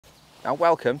and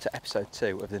welcome to episode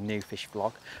 2 of the Nufish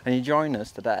vlog, and you're joining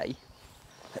us today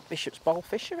at Bishops Bowl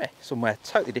Fishery, somewhere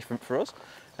totally different for us.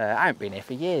 I haven't been here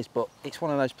for years, but it's one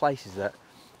of those places that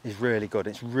is really good.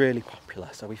 It's really popular,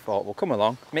 so we thought we'll come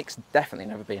along. Mick's definitely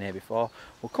never been here before.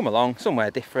 We'll come along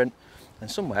somewhere different and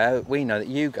somewhere we know that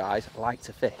you guys like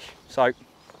to fish. So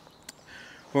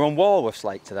we're on Walworth's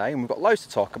Lake today, and we've got loads to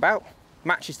talk about,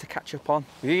 matches to catch up on.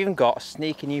 We've even got a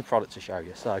sneaky new product to show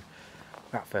you. So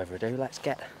without further ado, let's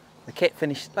get the kit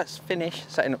finished. Let's finish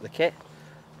setting up the kit,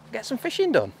 get some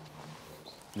fishing done.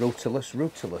 Rootless.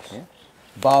 Yeah.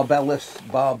 Barbellus.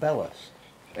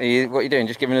 What are you doing?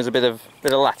 Just giving us a bit of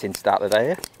Latin to start the day,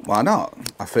 yeah? Why not?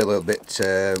 I feel a little bit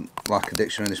like a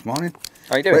dictionary this morning.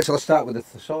 How are you doing? Wait till I start with the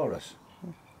thesaurus.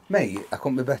 Me, I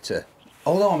couldn't be better.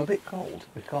 Although I'm a bit cold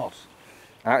because...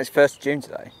 It's 1st of June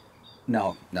today.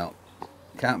 No,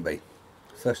 can't be.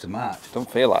 1st of March. Don't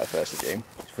feel like the 1st of June.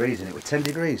 It's freezing. It was 10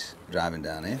 degrees driving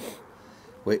down here,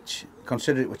 which,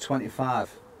 consider it was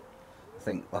 25, I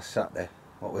think, last Saturday.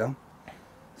 What we on?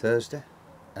 Thursday.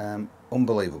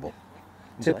 Unbelievable.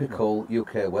 Typical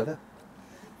UK weather.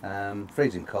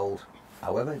 Freezing cold.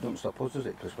 However, it doesn't stop us, does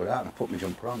it? Because we're out and I put my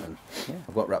jumper on and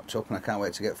I've got wrapped up and I can't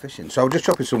wait to get fishing. So I'm just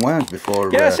chopping some worms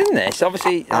before... Yeah, I've seen this.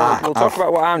 Obviously, we'll talk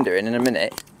about what I'm doing in a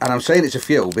minute. And I'm saying it's a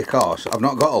few because I've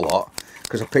not got a lot,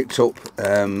 because I picked up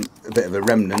a bit of a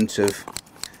remnant of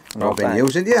what I've been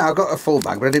using. Yeah, I got a full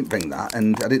bag, but I didn't bring that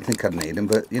and I didn't think I'd need them,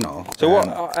 but you know. So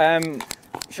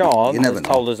Sean has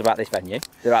told us about this venue,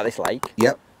 about this lake.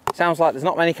 Yep. Sounds like there's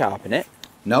not many carp in it.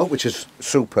 No, which is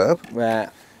superb.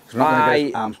 Where We're not going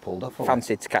to get arms pulled off.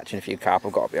 fancied catching a few carp,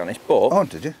 I've got to be honest. But oh,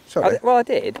 did you? Sorry. I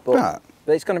did, but, right.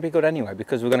 but it's going to be good anyway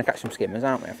because we're going to catch some skimmers,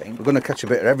 aren't we? I think we're going to catch a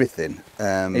bit of everything.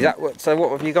 Is that what? So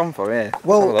what have you gone for here?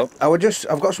 Well,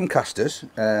 I've got some casters.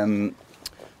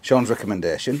 Sean's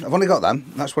recommendation. I've only got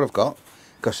them. That's what I've got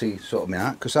because he sorted me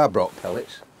out. Because I brought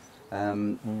pellets,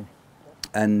 and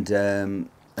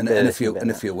a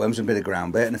few worms, and a bit of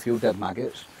ground bait, and a few dead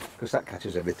maggots. Because that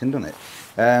catches everything, doesn't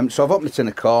it? So I've opened a tin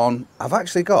of corn. I've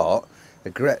actually got a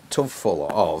great tub full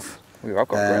of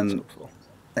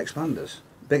expanders,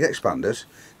 big expanders,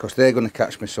 because they're going to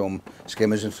catch me some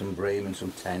skimmers and some bream and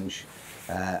some tench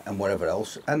and whatever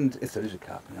else. And if there is a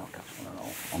carp, I'll catch one and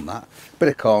all on that. Bit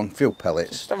of corn, few pellets.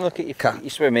 Just have a look at your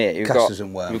swim here.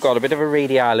 We've got a bit of a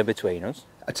reedy island between us.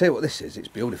 I tell you what this is, it's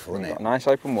beautiful, isn't it? Got nice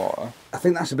open water. I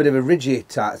think that's a bit of a ridgy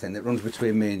type thing that runs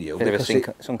between me and you. Bit of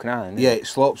a sunken island. Yeah, it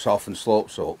slopes off and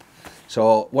slopes up.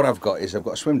 So what I've got is I've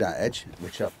got a swim down edge,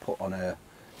 which I've put on a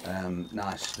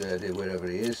nice sturdy, wherever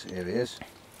he is. Here he is.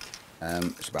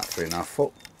 It's about 3.5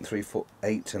 foot,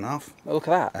 3'8.5". Oh, look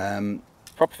at that.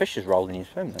 Proper fish is rolling in your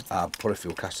swim then. I've put a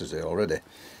few casters there already.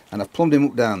 And I've plumbed him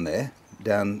up down there,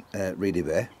 down Reedy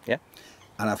Bay. Yeah.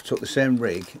 And I've took the same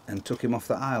rig and took him off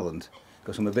the island.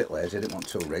 Because I'm a bit lazy, I didn't want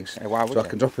 2 rigs. Hey, why would so I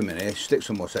can drop him in here, stick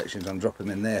some more sections and drop him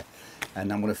in there.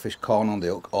 And I'm going to fish corn on the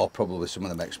hook, or probably some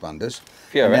of them expanders.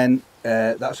 Fury? And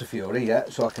then, that's a Fury, yeah,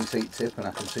 so I can see tip and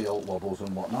I can see alt wobbles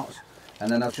and whatnot.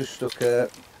 And then I've just stuck a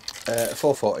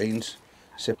 414s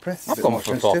Cypri. I've gone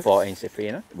for a 414 Cypri,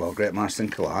 you know. Well, great minds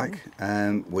think alike.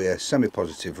 With a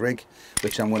semi-positive rig,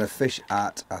 which I'm going to fish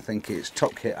at, I think it's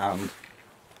top kit and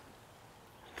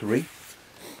 3.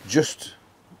 Just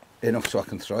enough so I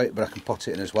can throw it, but I can pot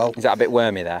it in as well. Is that a bit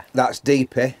wormy there? That's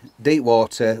deep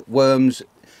water. Worms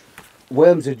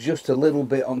are just a little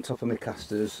bit on top of my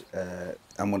casters.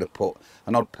 I'm going to put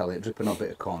an odd pellet, drip an odd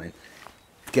bit of corn in,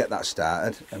 get that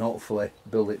started, and hopefully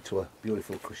build it to a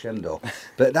beautiful crescendo.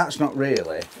 But that's not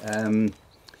really.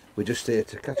 We're just here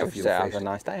to catch a few fish. Have a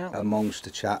nice day, aren't we? Amongst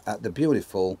the chat at the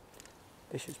beautiful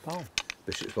Bishops Bowl.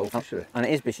 Bishops Bowl Fishery. And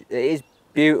it is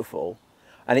beautiful,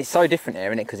 and it's so different here,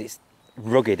 isn't it? Because it's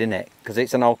rugged, isn't it? Because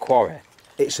it's an old quarry.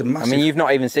 It's a massive... I mean, you've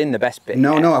not even seen the best bit.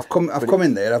 No, yet. no, I've come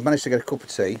in there. I've managed to get a cup of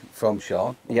tea from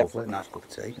Sean. Yep. Lovely, nice cup of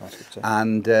tea.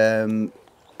 And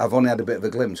I've only had a bit of a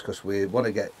glimpse because we want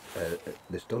to get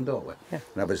this done, don't we? Yeah.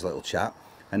 And have his little chat,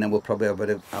 and then we'll probably have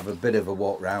a bit of a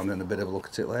walk round and a bit of a look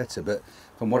at it later. But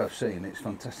from what I've seen, it's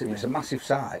fantastic. Yeah. It's a massive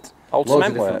site. Old loads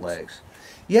cement of different works. lakes.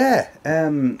 Yeah.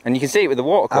 And you can see it with the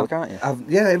water colour, can't you?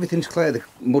 Yeah, everything's clear. The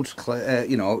mud's clear,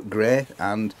 grey,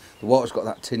 and the water's got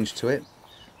that tinge to it.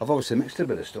 I've obviously mixed a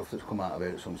bit of stuff that's come out of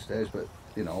here at some stage, but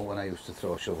when I used to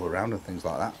throw a shovel around and things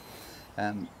like that.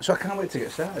 So I can't wait to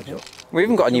get started, Joe. We've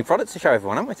even got a new product to show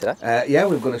everyone, haven't we, today? Yeah,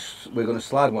 we're going to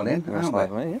slide one in,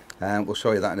 aren't we? Yeah. We'll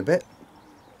show you that in a bit,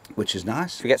 which is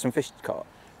nice. Should we get some fish caught?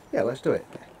 Yeah, let's do it.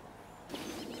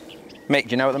 Mick,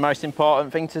 do you know what the most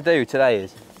important thing to do today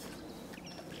is?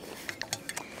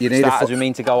 You need as we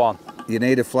mean to go on. You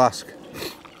need a flask.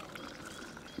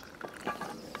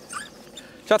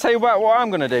 Shall I tell you about what I'm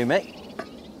going to do, Mick?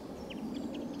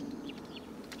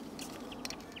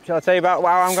 Shall I tell you about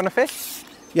how I'm going to fish?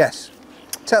 Yes.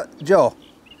 Joe,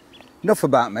 enough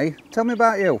about me. Tell me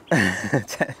about you.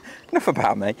 Enough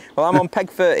about me. Well, I'm on peg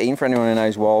 13 for anyone who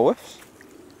knows walrus.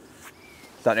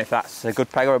 Don't know if that's a good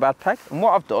peg or a bad peg. And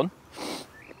what I've done,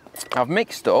 I've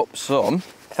mixed up some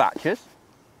Thatchers.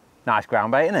 Nice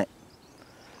ground bait, isn't it?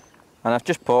 And I've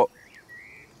just put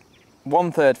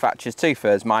 1/3 Thatchers,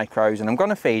 2/3 micros, and I'm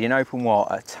going to feed in open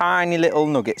water tiny little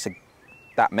nuggets of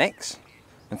that mix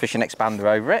and fish an expander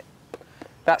over it.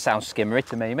 That sounds skimmery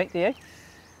to me, Mick, do you?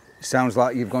 Sounds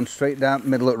like you've gone straight down the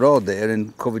middle of the road there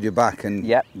and covered your back and...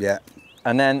 Yep. Yeah.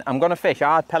 And then I'm going to fish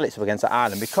hard pellets up against that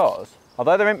island because,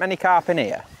 although there ain't many carp in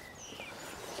here,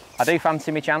 I do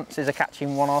fancy my chances of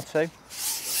catching 1 or 2.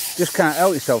 Just can't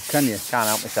help yourself, can you? Can't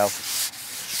help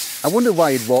myself. I wonder why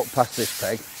you'd walk past this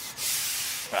peg.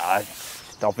 Well,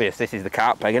 it's obvious this is the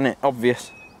carp peg, isn't it?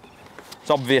 Obvious. It's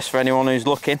obvious for anyone who's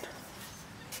looking.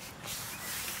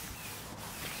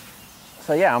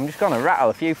 So yeah, I'm just going to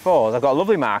rattle a few 4s. I've got a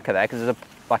lovely marker there because there's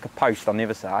like a post on the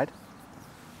other side.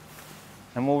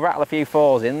 And we'll rattle a few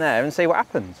 4s in there and see what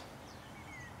happens.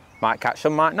 Might catch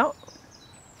some, might not.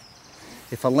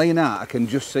 If I lean out, I can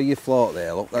just see you float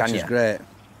there. Look, that's just great.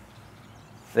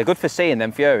 They're good for seeing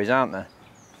them furies, aren't they?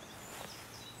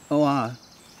 Oh, aye.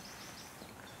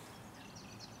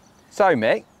 So,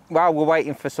 Mick, while we're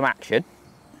waiting for some action,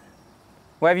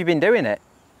 where have you been doing it?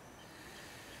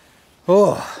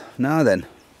 Oh, now then.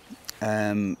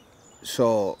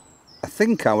 So, I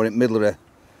think I were in the middle of a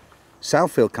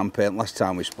Southfield campaign last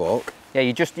time we spoke. Yeah,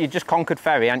 you just conquered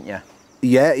Ferry, hadn't you?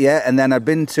 Yeah, and then I'd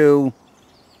been to...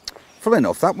 Funnily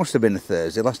enough, that must have been a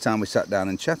Thursday, last time we sat down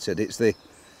and chatted. It's the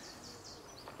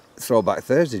Throwback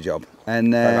Thursday job.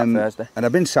 And Thursday. And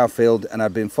I've been Southfield and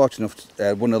I've been fortunate enough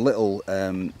to won a little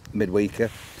midweeker,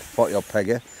 40-odd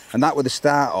pegger. And that was the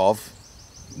start of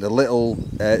the little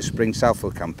spring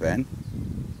Southfield campaign,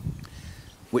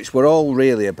 which were all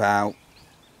really about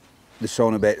the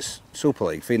Sauna Baits Super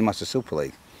League, Feeding Master Super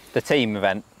League. The team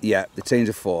event? Yeah, the teams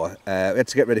of 4. We had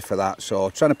to get ready for that, so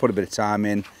trying to put a bit of time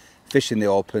in, fishing the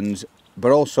opens,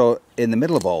 but also in the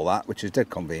middle of all that, which is dead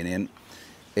convenient,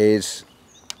 is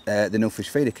the Nufish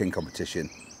Feeder King competition.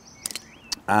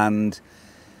 And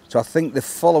so I think the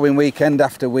following weekend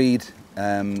after we'd,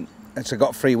 so I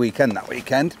got a free weekend that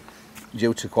weekend,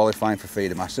 due to qualifying for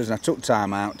Feeder Masters, and I took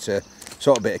time out to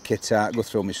sort a bit of kit out, go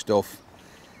through my stuff,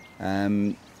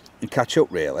 and catch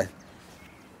up really.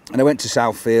 And I went to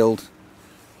Southfield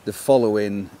the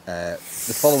following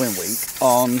week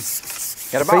on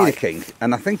Feeder King,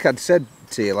 and I think I'd said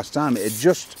to you last time it had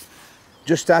just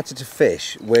started to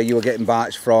fish where you were getting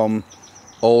bites from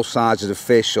all sizes of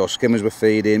fish, so skimmers were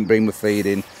feeding, bream were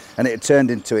feeding, and it had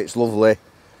turned into its lovely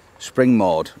spring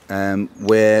mode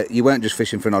where you weren't just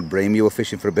fishing for an odd bream, you were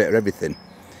fishing for a bit of everything.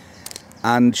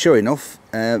 And sure enough,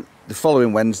 the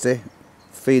following Wednesday,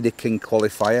 Feeder King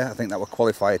qualifier, I think that was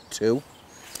qualifier 2.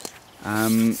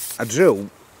 I drew,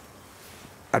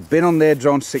 I'd been on there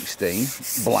drawn 16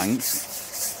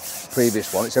 blanks,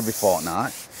 previous one, it's every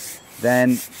fortnight.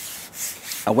 Then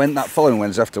I went that following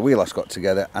Wednesday after we last got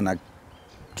together and I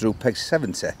drew peg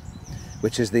 70,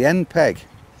 which is the end peg.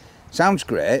 Sounds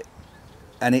great,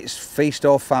 and it's feast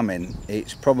or famine.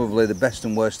 It's probably the best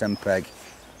and worst end peg,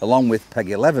 along with peg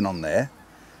 11 on there.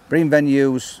 Bream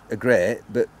venues are great,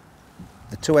 but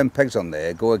the 2 end pegs on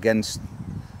there go against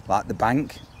like the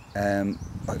bank,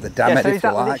 like the dam head, if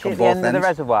you like, on both ends. Is that the end of the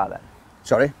reservoir then?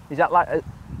 Sorry? Is that like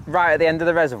right at the end of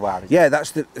the reservoir? Yeah,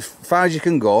 that's as far as you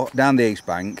can go down the east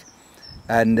bank,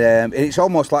 and it's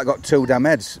almost like got 2 dam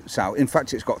heads. So in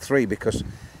fact, it's got 3 because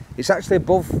it's actually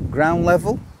above ground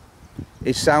level.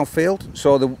 It's Southfield,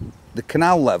 so the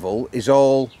canal level is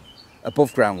all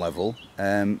above ground level.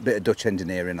 Bit of Dutch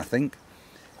engineering, I think,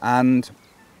 and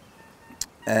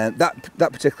that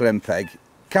particular end peg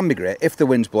can be great if the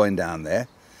wind's blowing down there,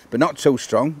 but not too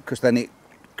strong because then it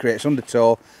creates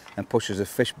undertow and pushes the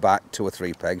fish back 2 or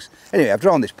 3 pegs. Anyway, I've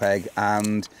drawn this peg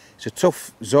and it's a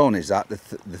tough zone, is that,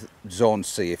 the zone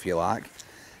C if you like,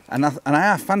 and I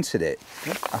have fancied it.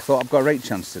 I thought I've got a great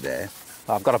chance today.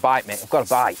 Oh, I've got a bite, mate, I've got a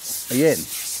bite. Are you in?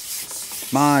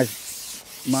 My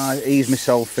ease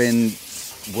myself in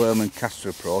worm and caster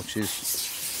approach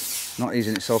is not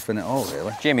easing itself in at all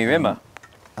really. Jimmy Rimmer.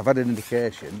 I've had an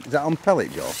indication. Is that on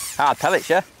pellet, Joe? Hard pellets,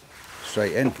 yeah.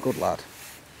 Straight in, good lad.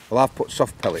 Well, I've put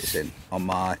soft pellets in on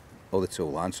my other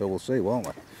tool line, so we'll see, won't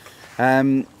we?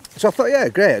 So I thought, yeah,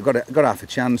 great, I've got half a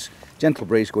chance. Gentle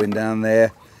breeze going down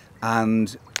there,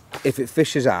 and if it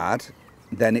fishes hard,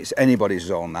 then it's anybody's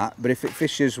zone that. But if it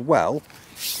fishes well,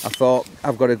 I thought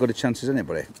I've got as good a chance as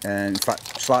anybody. In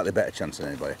fact, slightly better chance than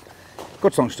anybody.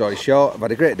 Good long story short, I've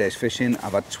had a great day's fishing.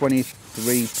 I've had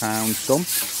 £23 some,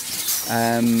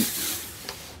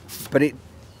 but it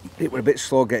were a bit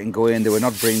slow getting going. There were an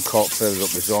odd bream caught further up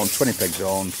the zone, 20 peg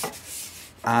zone,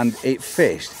 and it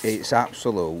fished its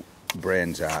absolute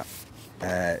brains out,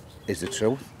 is the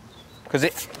truth.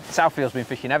 Because Southfield's been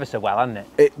fishing ever so well, hasn't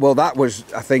it? Well, that was,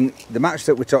 I think, the match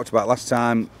that we talked about last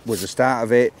time was the start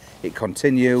of it. It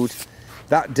continued.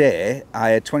 That day,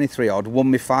 I had 23 odd,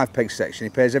 won my 5 peg section. He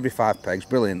pays every 5 pegs,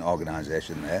 brilliant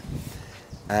organisation there.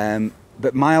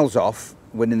 But miles off,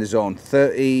 winning the zone,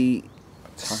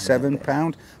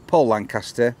 £37. Paul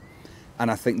Lancaster, and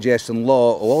I think Jason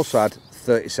Law, who also had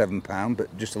 £37,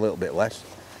 but just a little bit less.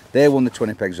 They won the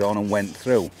 20 peg zone and went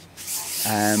through.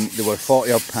 There were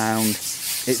 40 odd pound.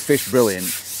 It fished brilliant.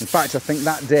 In fact, I think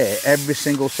that day, every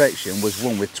single section was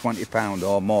won with £20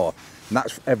 or more. And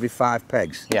that's every 5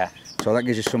 pegs. Yeah. So that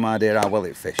gives you some idea how well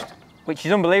it fished. Which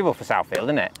is unbelievable for Southfield,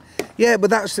 isn't it? Yeah,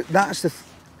 but that's I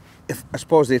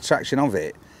suppose the attraction of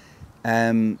it.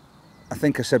 I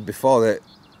think I said before that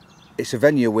it's a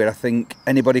venue where I think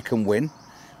anybody can win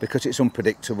because it's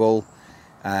unpredictable.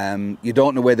 You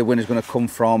don't know where the winner's going to come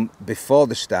from before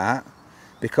the start.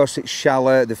 Because it's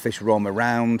shallow, the fish roam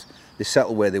around, they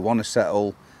settle where they want to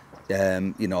settle.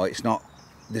 You know,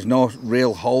 there's no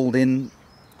real holding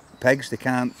pegs. They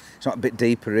can't. It's not a bit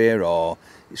deeper here, or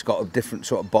it's got a different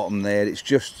sort of bottom there. It's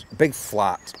just a big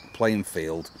flat playing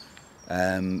field,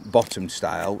 bottom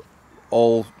style,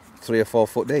 all 3 or 4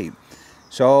 foot deep.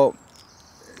 So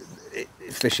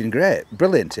it's fishing great,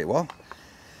 brilliant it was.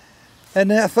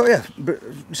 And I thought, yeah,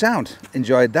 sound,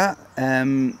 enjoyed that.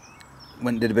 Went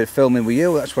and did a bit of filming with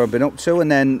you. That's what I've been up to.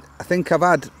 And then I think I've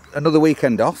had another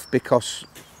weekend off because,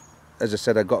 as I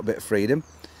said, I got a bit of freedom.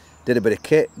 Did a bit of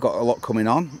kit, got a lot coming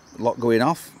on, a lot going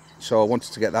off. So I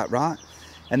wanted to get that right.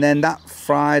 And then that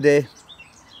Friday,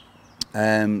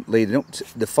 leading up to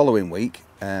the following week,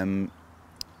 I've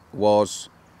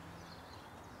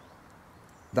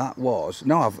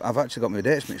actually got my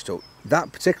dates mixed up.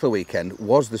 That particular weekend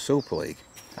was the Super League.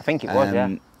 I think it was,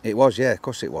 yeah. It was, yeah, of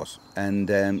course it was. And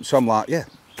so I'm like, yeah,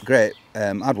 great.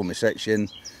 I'd won my section.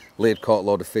 Lee had caught a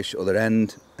load of fish at the other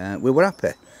end. We were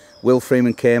happy. Will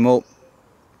Freeman came up.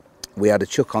 We had a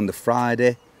chuck on the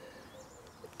Friday.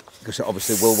 Because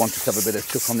obviously Will wanted to have a bit of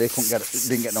chuck on there.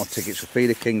 Didn't get no tickets for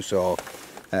Feeder King, so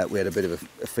we had a bit of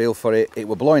a feel for it. It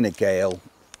were blowing a gale.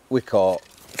 We caught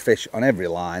fish on every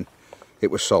line. It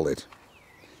was solid.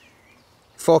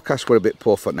 Forecasts were a bit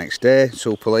poor for the next day,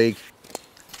 Super League.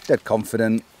 Dead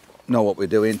confident, know what we're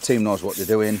doing, team knows what they're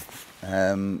doing.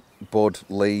 Bud,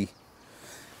 Lee,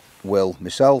 Will,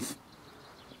 myself.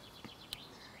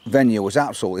 Venue was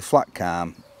absolutely flat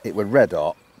calm. It was red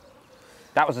hot.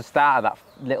 That was the start of that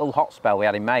little hot spell we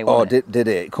had in May, wasn't it? Did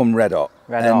it? It come red hot.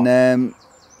 Red hot.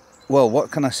 Well,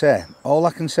 what can I say? All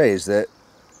I can say is that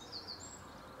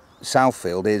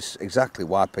Southfield is exactly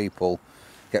why people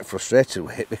get frustrated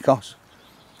with it, because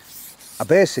I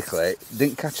basically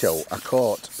didn't catch out. I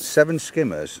caught 7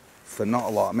 skimmers for not a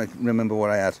lot. I remember what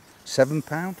I had,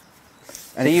 £7.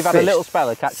 So you've had a little spell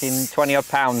of catching 20 odd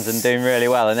pounds and doing really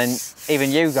well, and then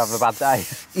even you have a bad day.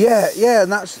 Yeah,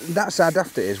 and that's how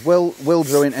daft it is. Will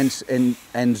drew in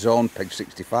end zone, peg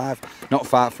 65, not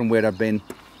far from where I'd been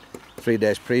 3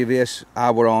 days previous.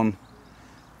 I were on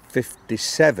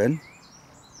 57,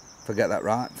 forget that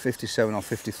right, 57 or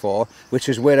 54, which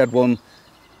is where I'd won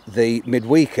the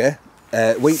midweeker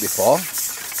week before.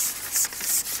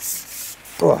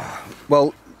 Oh,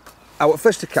 well, I was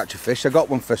first to catch a fish. I got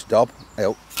one first dob.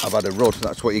 I've had a rud,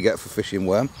 that's what you get for fishing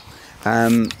worm.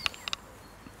 I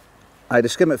had a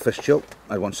skimmer at first chuck,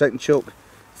 I had one second chuck.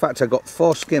 In fact, I got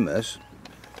 4 skimmers,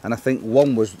 and I think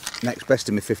one was next best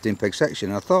in my 15 peg section.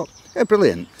 And I thought, yeah,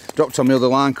 brilliant. Dropped on the other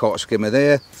line, caught a skimmer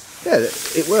there. Yeah,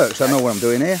 it works, I know what I'm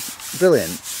doing here.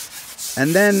 Brilliant.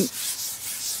 And then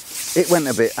it went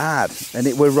a bit hard, and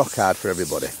it was rock hard for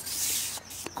everybody.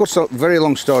 So, very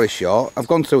long story short, I've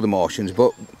gone through the motions,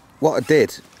 but what I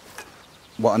did,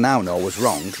 what I now know was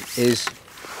wrong, is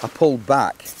I pulled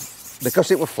back.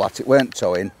 Because it was flat, it weren't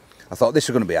towing, I thought this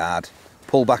is going to be hard.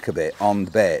 Pull back a bit on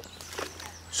the bait,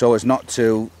 so as not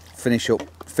to finish up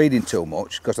feeding too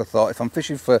much, because I thought if I'm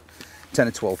fishing for 10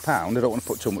 or 12 pound, I don't want to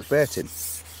put too much bait in.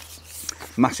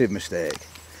 Massive mistake.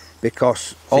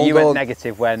 Because so you went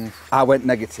negative when... I went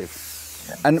negative.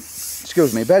 And,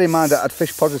 excuse me, bear in mind that I'd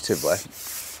fished positively,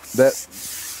 but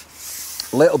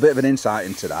a little bit of an insight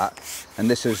into that, and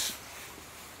this is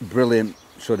brilliant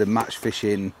sort of match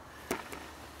fishing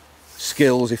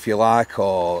skills, if you like,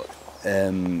 or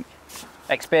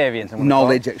experience,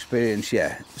 knowledge, experience,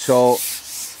 yeah. So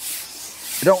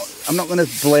I'm not going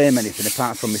to blame anything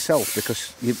apart from myself,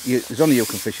 because there's only you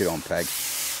can fish your own peg.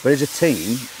 But as a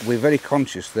team, we're very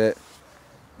conscious that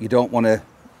you don't want to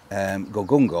go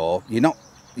gung-ho. You're not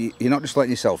just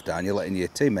letting yourself down, you're letting your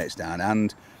teammates down.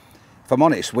 And if I'm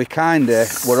honest,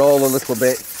 we're all a little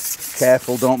bit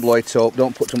careful, don't blow it up,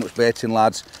 don't put too much bait in,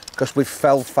 lads, because we've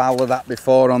fell foul of that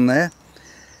before on there.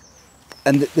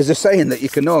 And there's a saying that you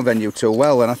can know a venue too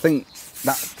well, and I think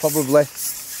that probably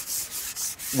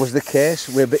was the case.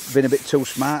 We've been a bit too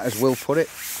smart, as Will put it.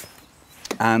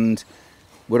 And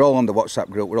we're all on the WhatsApp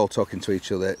group, we're all talking to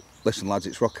each other. Listen lads,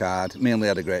 it's rock hard. Me and Lee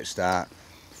had a great start,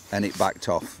 and it backed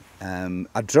off.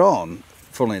 I'd drawn,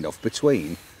 funnily enough,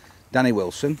 between Danny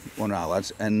Wilson, one of our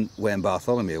lads, and Wayne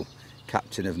Bartholomew,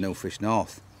 captain of Nufish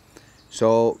North.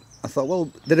 So I thought,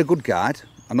 well, they're a good guide.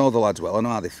 I know the lads well, I know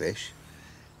how they fish.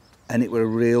 And it were a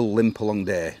real limp along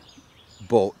day.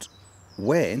 But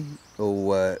Wayne,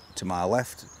 who to my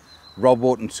left, Rob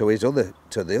Wotton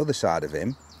to the other side of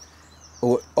him,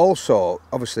 who also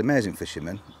obviously amazing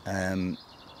fishermen.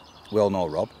 We all know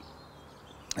Rob,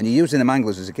 and you're using them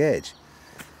anglers as a gauge.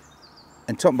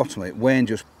 And top and bottom of it, Wayne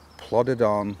just plodded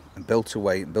on and built a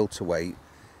weight,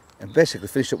 and basically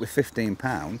finished up with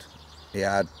 £15. He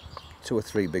had 2 or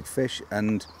 3 big fish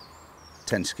and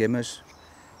 10 skimmers,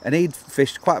 and he'd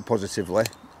fished quite positively,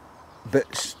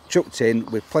 but chucked in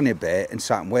with plenty of bait and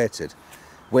sat and waited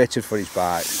for his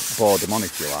bites, bored them on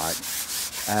if you like.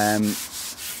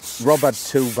 Rob had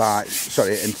 2 bites,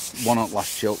 and one on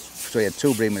last chuck, so he had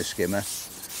 2 bream and a skimmer,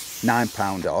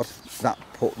 £9 odd. That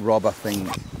put Rob, I think,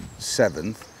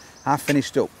 7th. I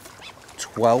finished up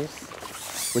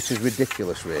 12th, which is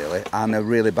ridiculous really, and a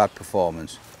really bad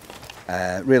performance.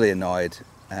 Really annoyed.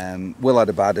 Will had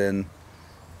a bad one,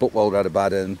 Buckwalder had a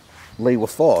bad one, Lee were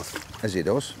 4th, as he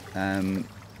does.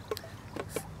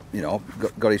 You know,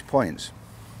 got his points.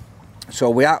 So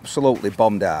we absolutely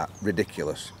bombed out,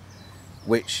 ridiculous.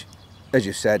 Which, as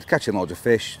you said, catching loads of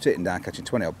fish, sitting down, catching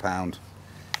 20 odd pound.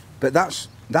 But that's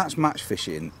match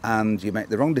fishing, and you make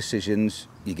the wrong decisions,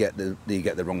 you get the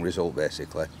wrong result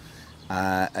basically.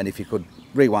 And if you could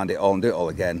rewind it all and do it all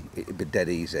again, it'd be dead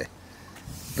easy.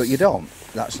 But you don't.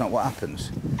 That's not what happens.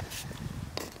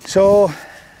 So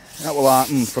that will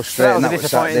happen, frustrating. So that was a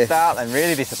disappointing start then,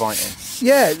 really disappointing.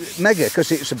 Yeah, mega,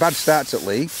 because it's a bad start at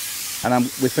league, and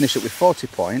we finished up with 40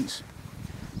 points.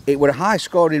 It were a high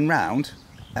scoring round,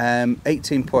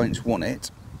 18 points won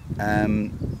it,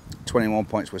 21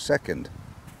 points were second.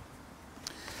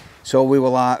 So we were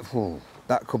like,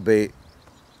 that could be,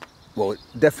 well, it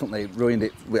definitely ruined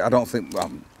it.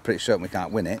 I'm pretty certain we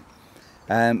can't win it.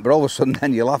 But all of a sudden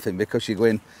then you're laughing because you're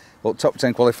going, well, top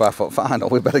 10 qualifier for final,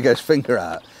 we better get his finger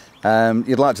out.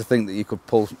 You'd like to think that you could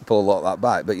pull a lot of that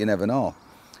back, but you never know.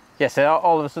 Yeah, so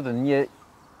all of a sudden your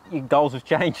goals have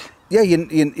changed. Yeah, you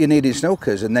needed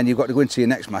snookers, and then you've got to go into your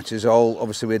next matches all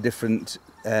obviously with a different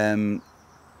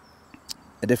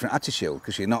attitude,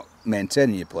 because you're not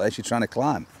maintaining your place, you're trying to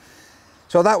climb.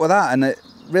 So that was that, and it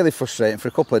really frustrating. For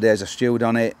a couple of days I stewed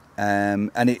on it,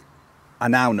 and I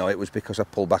now know it was because I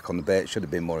pulled back on the bait, should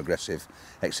have been more aggressive,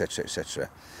 etc, etc.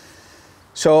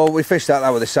 So we fished that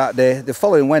was the Saturday. The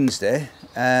following Wednesday,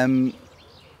 we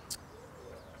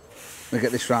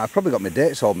get this right, I've probably got my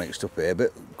dates all mixed up here,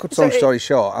 but cut long story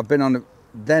short, I've been on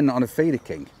a feeder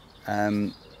king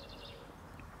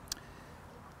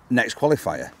next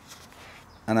qualifier,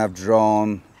 and I've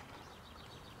drawn,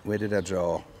 where did I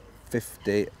draw?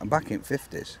 50, I'm back in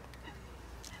 50s,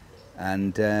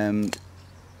 and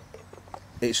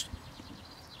it's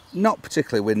not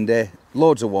particularly windy,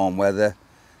 loads of warm weather.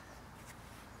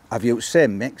 I've used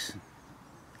same mix,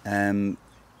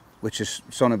 which is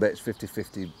Sonobait's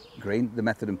 50-50 green, the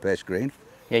Method and Pace green.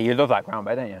 Yeah, you love that ground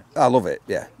bait, don't you? I love it,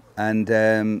 yeah.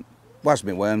 And washed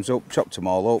my worms up, chopped them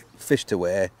all up, fished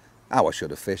away, how I should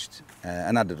have fished,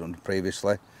 and I'd done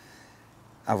previously.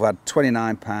 I've had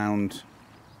 £29,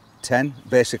 10.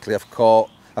 Basically, I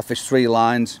fished 3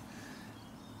 lines,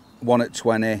 one at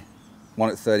 20,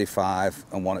 one at 35,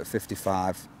 and one at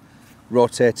 55.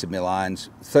 Rotated my lines.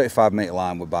 35 metre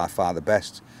line were by far the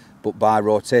best, but by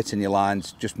rotating your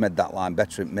lines, just made that line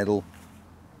better in the middle.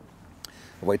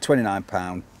 I weighed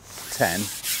 £29,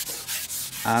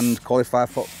 10, and qualified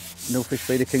for Nufish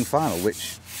Feeder King final,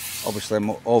 which obviously I'm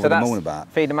over the moon about.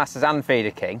 Feeder Masters and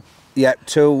Feeder King? Yeah,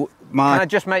 to my... Can I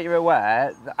just make you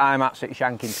aware that I'm absolutely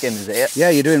shanking skimmers here?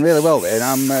 Yeah, you're doing really well there, and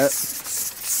I'm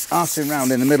arsing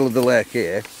around in the middle of the lake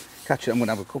here. I'm going to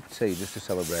have a cup of tea just to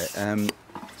celebrate.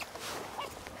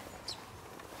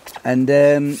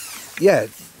 Yeah,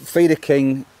 Feeder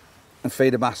King and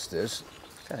Feeder Masters,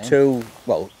 the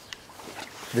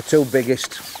two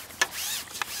biggest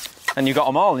And you got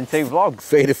them all in 2 vlogs.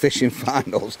 Feeder fishing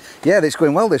finals. Yeah, it's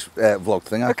going well, this vlog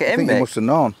thing. Look at him, I think Mick. you must have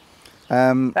known.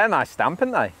 They're a nice stamp,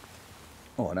 aren't they?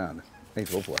 Oh, no,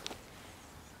 he's lovely.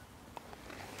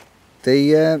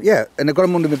 Yeah, and I've got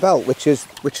them under my belt, which is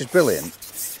brilliant.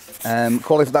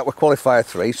 That were qualifier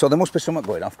 3, so there must be something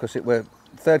going off because it were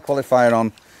 3rd qualifier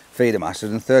on Feeder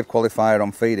Masters and 3rd qualifier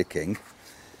on Feeder King,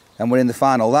 and we're in the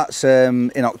final. That's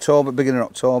in October, beginning of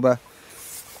October.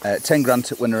 10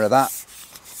 grand winner of that,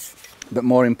 but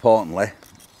more importantly,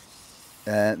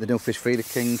 the Nufish Feeder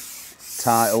King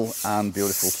title and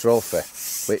beautiful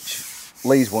trophy, which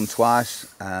Lee's won twice.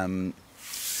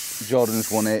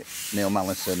 Jordan's won it, Neil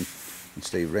Mallison and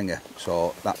Steve Ringer,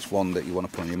 so that's one that you want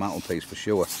to put on your mantelpiece for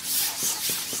sure.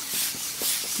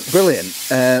 Brilliant,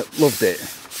 loved it.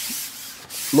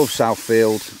 Love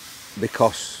Southfield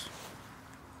because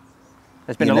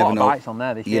there's been a lot of bites on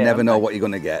there this year. You never know what you're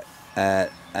going to get,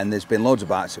 and there's been loads of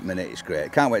bites at the minute. It's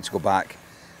great. Can't wait to go back,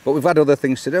 but we've had other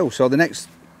things to do. So the next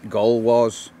goal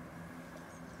was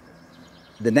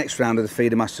the next round of the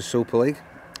Feeder Masters Super League,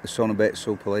 the Sonobait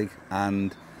Super League,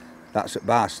 and that's at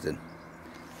Barston.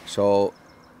 So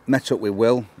met up with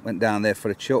Will, went down there for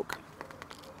a chuck.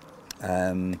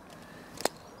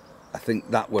 I think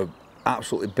that were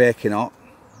absolutely baking hot,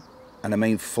 and I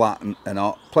mean flat and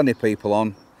hot. Plenty of people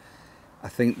on. I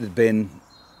think there'd been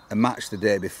a match the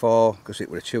day before because it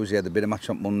was a Tuesday. There'd been a match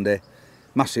on Monday.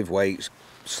 Massive weights,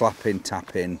 slapping,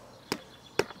 tapping,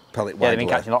 pellet wide. Yeah, they've been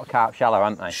catching a lot of carp shallow,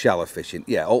 haven't they? Shallow fishing.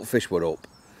 Yeah, all fish were up,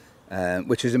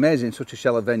 which is amazing. In such a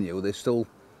shallow venue, they're still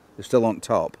on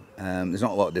top. There's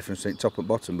not a lot of difference between top and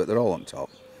bottom, but they're all on top,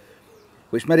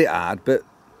 which made it hard. But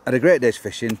had a great day's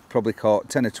fishing. Probably caught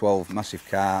 10 or 12 massive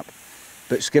carp,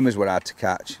 but skimmers were hard to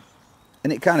catch,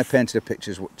 and it kind of painted a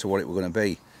picture to what it were going to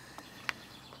be.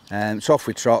 So off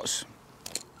with trots,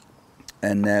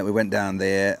 and we went down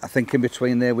there. I think in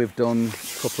between there we've done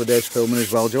a couple of days filming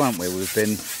as well, haven't we? We've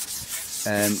been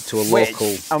to a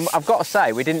local. I've got to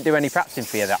say, we didn't do any practicing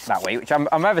for you that week, which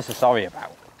I'm ever so sorry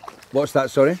about. What's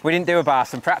that? Sorry. We didn't do a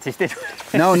Barston practice, did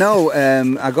we? No.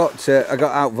 I got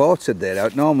outvoted there.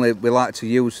 Normally we like to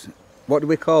use, what do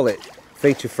we call it?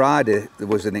 Feature Friday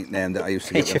was a nickname that I used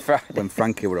to get when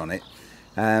Frankie were on it.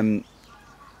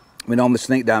 We normally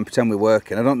sneak down, pretend we're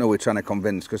working. I don't know who we're trying to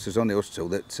convince because there's only us two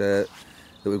that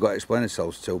we've got to explain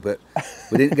ourselves to. But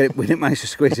we didn't manage to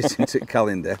squeeze it into the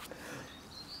calendar.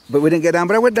 But we didn't get down.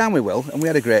 But I went down with Will, and we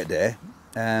had a great day,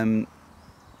 and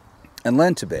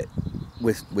learnt a bit.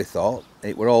 We thought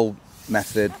it were all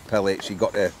method pellets. You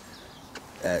got to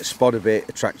spot a bit,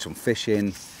 attract some fish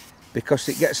in, because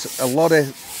it gets a lot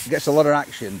of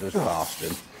action. Does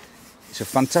Barston? It's a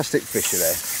fantastic fishery,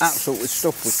 absolutely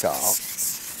stuffed with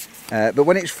carp. But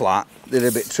when it's flat, they're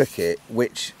a bit tricky,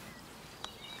 which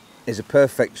is a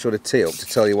perfect sort of tee up to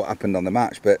tell you what happened on the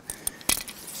match. But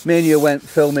me and you went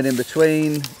filming in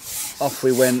between. Off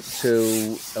we went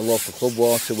to a local club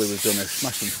water where we've done a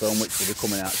smashing film, which will be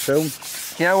coming out soon.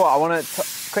 Do you know what? I want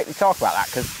to quickly talk about that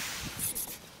because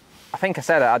I think I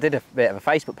said I did a bit of a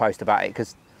Facebook post about it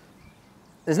because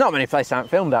there's not many places I haven't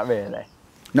filmed at really.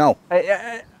 No.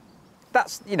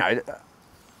 That's, you know,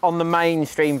 on the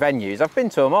mainstream venues, I've been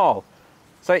to them all.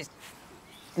 So it's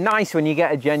nice when you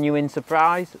get a genuine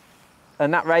surprise.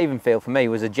 And that Ravenfield for me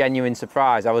was a genuine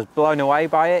surprise. I was blown away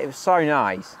by it. It was so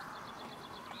nice.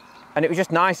 And it was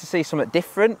just nice to see something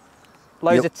different.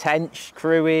 Loads of tench,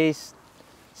 cruises,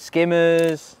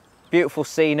 skimmers, beautiful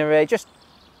scenery, just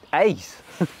ace.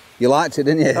 You liked it,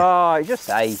 didn't you? Oh, just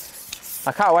ace.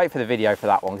 I can't wait for the video for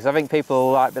that one because I think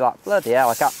people will be like, bloody hell,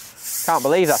 I can't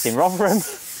believe that's in Rotherham.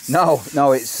 No,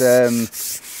 it's a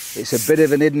bit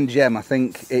of an hidden gem. I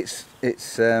think it's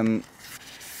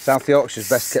South Yorkshire's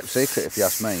best kept secret, if you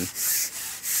ask me.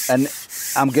 And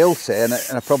I'm guilty, and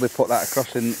I probably put that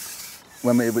across in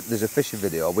when there's a fishing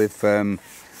video with that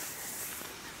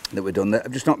we've done. That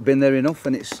I've just not been there enough,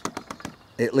 and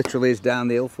it literally is down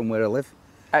the hill from where I live.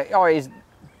 Oh, it is,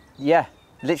 yeah,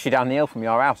 literally down the hill from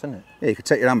your house, isn't it? Yeah, you could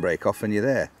take your handbrake off and you're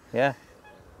there. Yeah.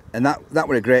 And that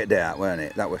was a great day out, weren't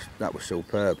it? That was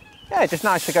superb. Yeah, just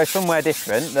nice to go somewhere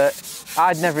different that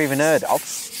I'd never even heard of.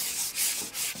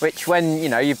 Which, when you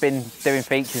know you've been doing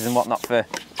features and whatnot for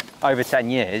over 10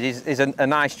 years, is a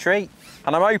nice treat.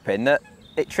 And I'm hoping that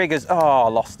it triggers. Oh, I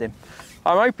lost him.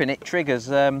 I'm hoping it triggers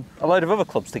a load of other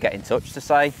clubs to get in touch to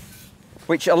say,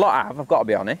 which a lot have. I've got to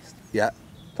be honest. Yeah.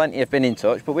 Plenty have been in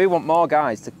touch, but we want more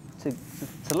guys to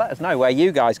let us know where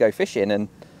you guys go fishing. And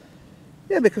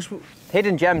yeah, because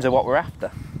hidden gems are what we're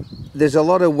after. There's a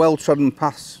lot of well-trodden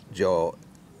paths, Joe.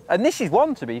 And this is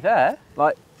one, to be fair.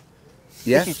 Like,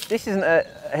 yeah, this isn't a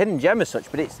hidden gem as such,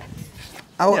 but it's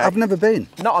I've never been.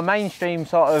 Not a mainstream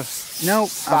sort of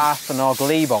Spartan or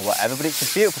Glebe or whatever, but it's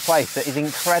a beautiful place that is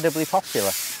incredibly popular.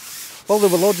 Well, there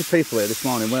were loads of people here this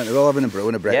morning, weren't there? All having a brew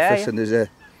and a breakfast, and there's a,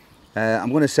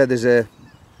 I'm going to say there's a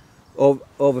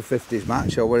over 50s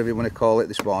match or whatever you want to call it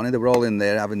this morning. They were all in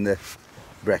there having the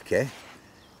brekkie.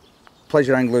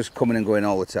 Pleasure anglers coming and going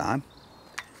all the time.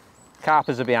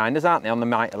 Carpers are behind us, aren't they, on the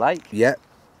Mitre Lake? Yeah,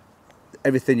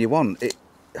 everything you want.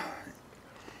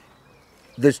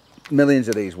 There's millions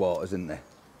of these waters, isn't there?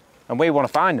 And we want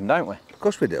to find them, don't we? Of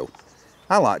course we do.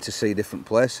 I like to see different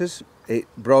places. It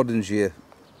broadens your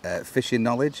fishing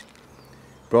knowledge,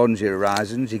 broadens your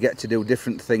horizons. You get to do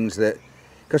different things that,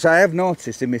 because I have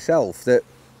noticed in myself that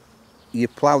you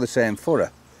plough the same furrow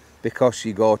because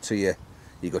you go to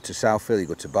Southfield, you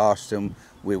go to Barston.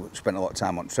 We spent a lot of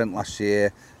time on Trent last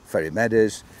year, Ferry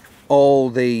Meadows, all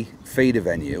the feeder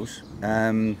venues,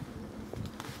 and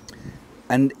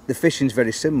the fishing's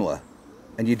very similar,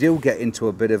 and you do get into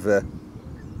a bit of a,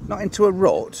 not into a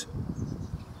rut,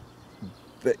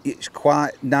 but it's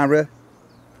quite narrow.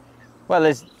 Well,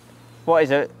 there's, what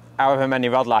is it, however many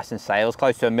rod licence sales,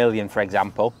 close to 1 million for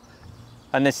example,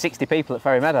 and there's 60 people at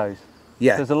Ferry Meadows.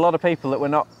 Yeah. There's a lot of people that we're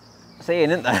not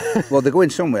seeing, isn't there? Well, they're going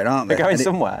somewhere, aren't they? They're going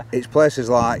somewhere. It's places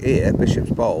like here,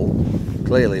 Bishops Bowl,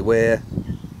 clearly, where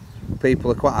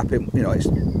people are quite happy. You know,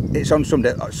 it's on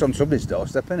somebody's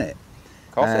doorstep, isn't it?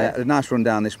 Of course it is. A nice run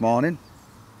down this morning.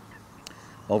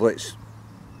 Although it's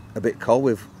a bit cold,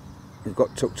 we've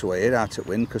got tucked away here out at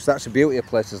wind, because that's the beauty of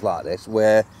places like this,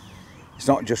 where it's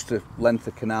not just the length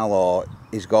of canal, or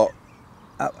he's got,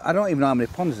 I don't even know how many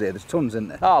ponds there. There's tons, isn't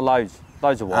there? Oh, loads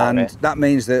of water. And that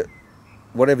means that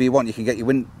whatever you want, you can get your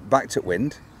wind backed at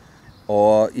wind,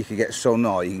 or you can get sun,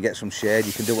 or you can get some shade.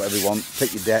 You can do whatever you want.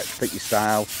 Pick your depth, pick your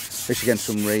style, fish against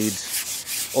some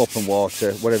reeds, open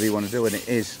water, whatever you want to do, and it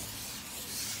is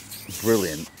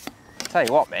brilliant. Tell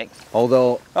you what, Mick.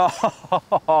 Although,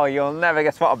 oh, you'll never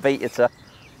guess what I beat you to.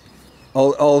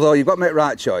 Although you've got to make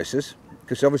right choices,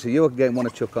 because obviously you again want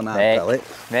to chuck on our pellet.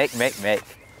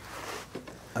 Mick.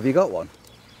 Have you got one?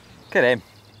 Look at him.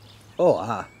 Oh,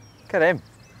 ah. Look at him.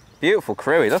 Beautiful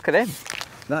crewy, look at him.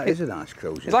 That is a nice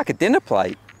cruiser. He's like a dinner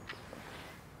plate.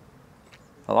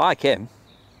 I like him.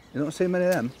 You don't see many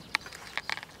of them?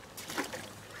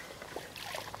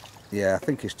 Yeah, I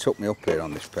think he's took me up here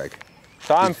on this peg.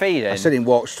 So I'm feeding. I said him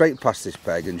walk straight past this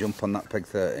peg and jump on that peg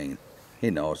 13. He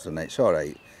knows, doesn't he? It's all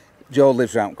right. Joe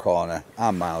lives round the corner.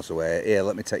 I'm miles away. Here,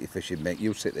 let me take you fishing, Mick.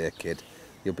 You sit there, kid.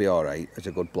 You'll be all right. It's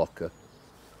a good blocker.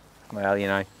 Well, you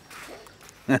know.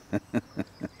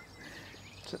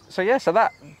 so yeah, so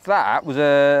that was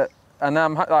a, and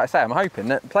like I say, I'm hoping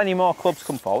that plenty more clubs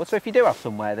come forward. So if you do have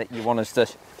somewhere that you want us to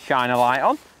shine a light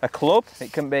on, a club,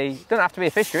 it can be, doesn't have to be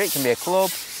a fishery, it can be a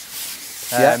club.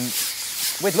 Yeah.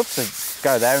 We'd love to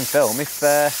go there and film if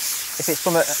it's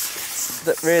something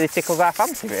that really tickles our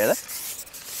fancy, really.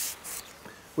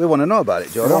 We want to know about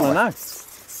it, Joe. We want to know.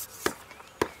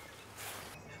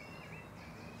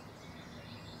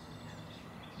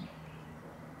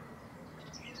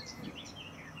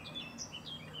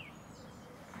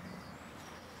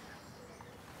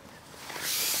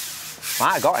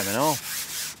 Might have got him and all.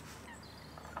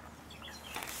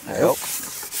 Hey up.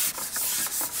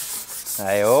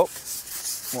 Hey up.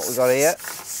 What we got here?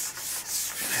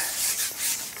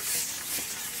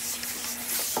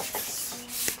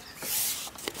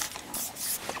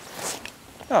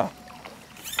 Oh,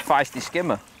 feisty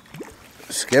skimmer.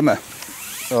 Skimmer.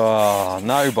 Oh,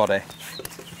 nobody.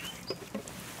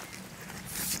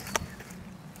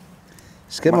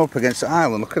 Skimmer up against the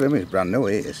island. Look at him, he's brand new,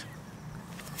 he is.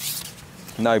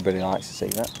 Nobody likes to see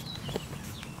that.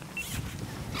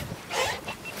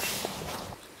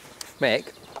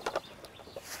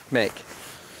 Mick,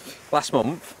 last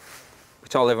month we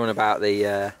told everyone about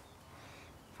the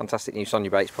fantastic new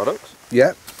Sonia Baits products.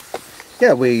 Yeah.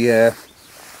 Yeah, we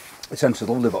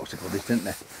essentially lovely box of goodies, didn't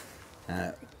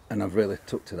they? And I've really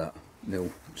took to that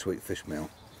new sweet fish meal.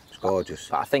 It's gorgeous.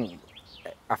 But I think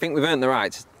we've earned the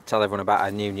right to tell everyone about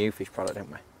our new Nufish product,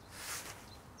 didn't we?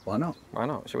 Why not? Why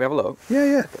not? Shall we have a look? Yeah,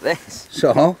 yeah. Look at this.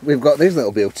 So, we've got these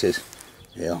little beauties.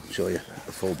 Yeah, I'll show you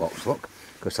the full box look,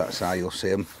 because that's how you'll see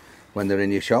them when they're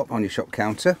in your shop, on your shop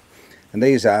counter. And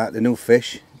these are the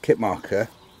Nufish kit marker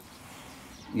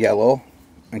yellow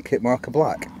and kit marker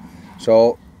black.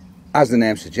 So, as the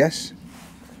name suggests,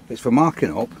 it's for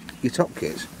marking up your top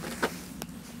kits.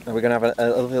 Are we going to have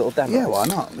a little demo? Yeah, why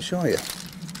not? I'll show you.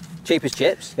 Cheap as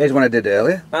chips, Here's one I did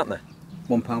earlier. aren't they?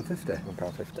 £1.50.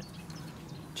 £1.50.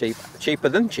 Cheaper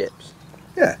than chips.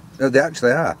 Yeah, they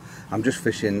actually are. I'm just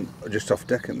fishing just off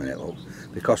deck at the minute, look,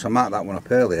 because I marked that one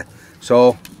up earlier.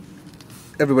 So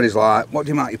everybody's like, what do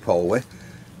you mark your pole with?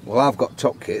 Well, I've got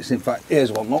top kits. In fact,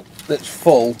 here's one, look, that's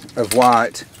full of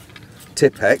white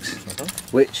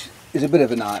Tipex, which is a bit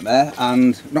of a nightmare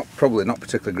and probably not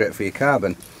particularly great for your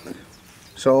carbon.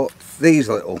 So these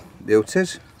little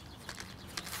beauties,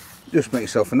 just make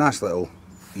yourself a nice little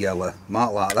yellow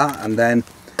mark like that, and then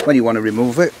when you want to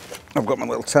remove it, I've got my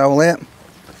little towel here,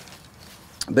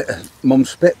 a bit of mum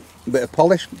spit, a bit of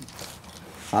polish,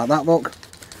 like that, look,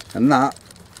 and that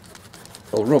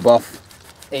will rub off.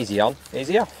 Easy on,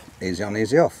 easy off. Easy on,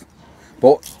 easy off.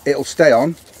 But it'll stay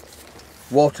on,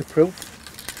 waterproof,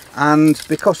 and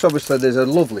because obviously there's a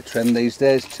lovely trend these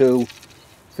days to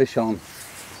fish on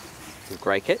the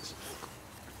grey kits.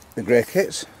 The grey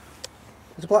kits.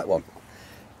 There's a black one.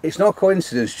 It's no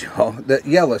coincidence, Joe, that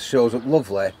yellow shows up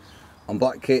lovely on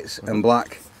black kits and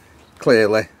black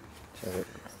clearly.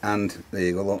 And there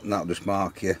you go, look, that'll just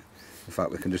mark you. In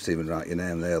fact, we can just even write your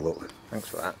name there, look. Thanks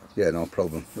for that. Yeah, no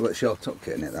problem. Well, it's your top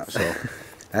kit in it, that's all.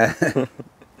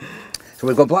 So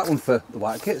we've got a black one for the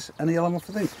white kits and a yellow one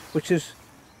for things, which is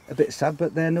a bit sad,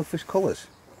 but they're Nufish colours.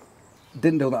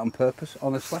 Didn't do that on purpose,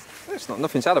 honestly. It's not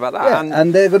nothing sad about that. Yeah,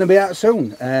 and they're going to be out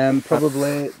soon,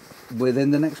 probably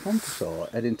within the next month or so,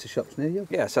 heading to shops near you.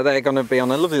 Yeah, so they're going to be on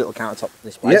a lovely little countertop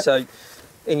display. Yep. So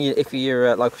if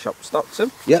your local shop stocks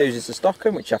them, yep, chooses to stock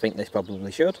them, which I think this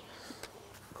probably should.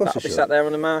 Of course that'll they be should. sat there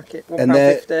on the market, and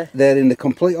 £1.50. they're in the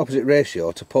complete opposite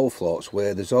ratio to pole floats,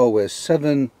 where there's always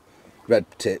 7 red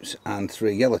tips and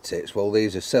 3 yellow tips. Well,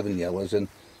 these are 7 yellows and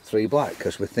 3 black,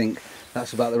 because we think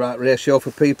that's about the right ratio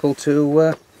for people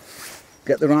to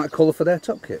get the right colour for their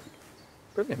top kit.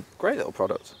 Brilliant, great little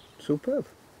product. Superb.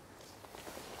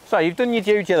 So you've done your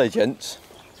due diligence,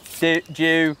 and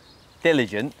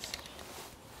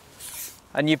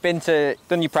you've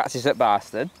done your practice at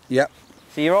Barston. Yep.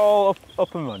 So you're all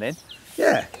up and running.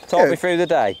 Yeah. Talk me through the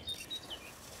day.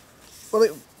 Well,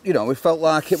 you know, we felt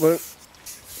like it were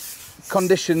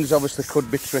conditions. Obviously,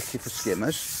 could be tricky for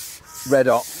skimmers, red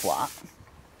hot, flat.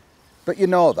 But you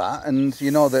know that, and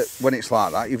you know that when it's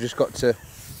like that, you've just got to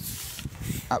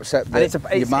accept that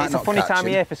you might not catch them. It's a funny time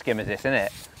of year for skimmers, this, isn't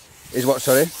it? Is what,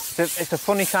 sorry? It's a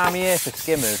funny time of year for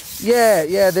skimmers. Yeah,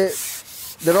 yeah,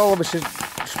 they're all obviously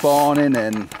spawning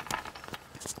and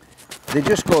they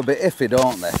just go a bit iffy,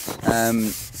 don't they?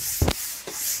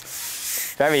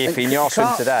 Very iffy in your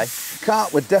swim today.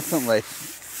 Carp were definitely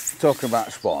talking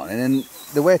about spawning, and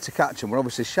the way to catch them were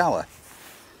obviously shallow.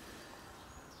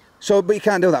 So, but you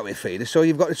can't do that with feeders, so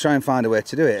you've got to try and find a way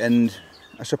to do it. And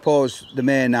I suppose the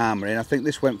main armoury, and I think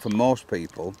this went for most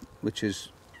people, which is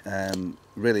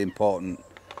really important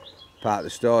part of the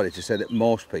story, to say that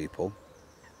most people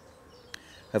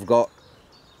have got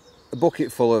a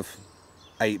bucket full of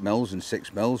 8 mils and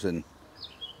 6 mils and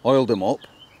oiled them up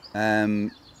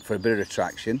for a bit of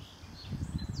attraction,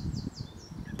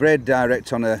 braid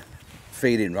direct on a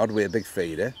feeding rod with a big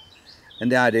feeder,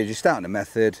 and the idea is you start on a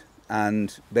method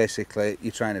and basically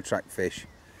you try and attract fish,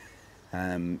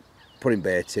 putting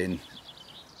bait in,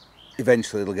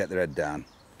 eventually they'll get their head down.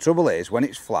 Trouble is, when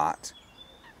it's flat,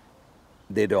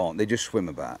 they don't, they just swim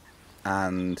about.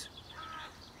 And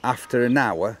after an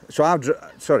hour, so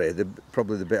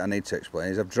probably the bit I need to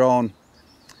explain is I've drawn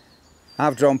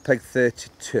peg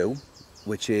 32,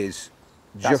 which is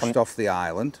just off the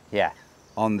island, yeah,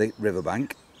 on the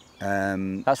riverbank.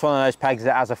 That's one of those pegs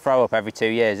that has a throw up every 2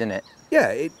 years, isn't it? Yeah,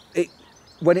 it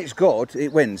when it's good,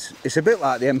 it wins. It's a bit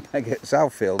like the M peg at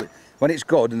Southfield. When it's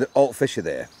good and all the fish are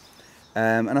there.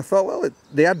 And I thought, well,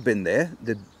 they had been there.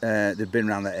 They'd been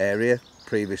around that area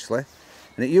previously,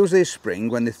 and it usually is spring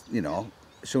when they, you know,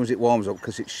 as soon as it warms up,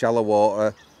 because it's shallow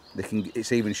water,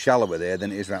 it's even shallower there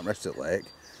than it is around the rest of the lake,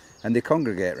 and they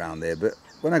congregate around there. But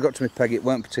when I got to my peg, it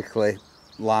weren't particularly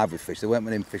live with fish. There weren't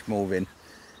many fish moving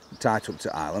tight up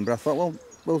to island. But I thought, well,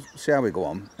 we'll see how we go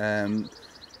on.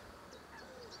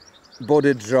 Bud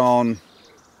had drawn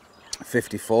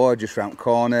 54 just round the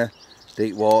corner,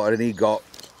 deep water, and he got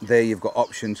there. You've got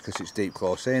options because it's deep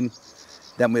close in.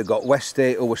 Then we've got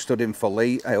Westy, who was stood in for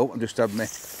Lee. I hope I just had my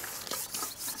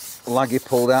laggy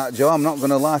pulled out, Joe. I'm not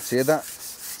going to lie to you, that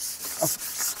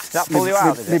pulled you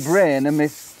out, did it? My brain and my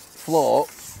float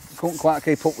couldn't quite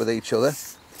keep up with each other,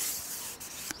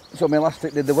 so my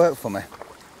elastic did the work for me.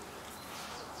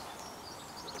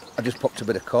 I just popped a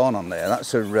bit of corn on there.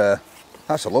 That's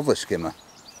a lovely skimmer.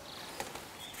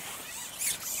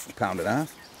 £1.50.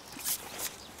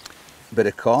 Bit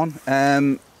of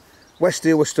corn.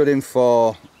 Westy was stood in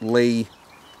for Lee,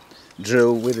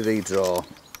 drew, where did he draw?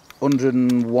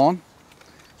 101.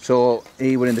 So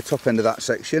he were in the top end of that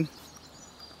section.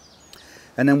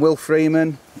 And then Will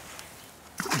Freeman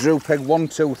drew peg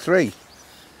 123.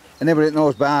 And everybody that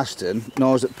knows Barston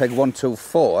knows that peg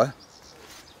 124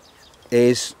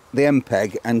 is the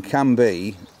MPEG and can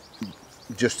be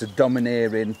just a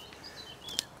domineering,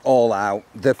 all out,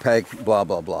 the peg, blah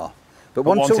blah blah. But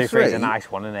 1, 2, 3 is a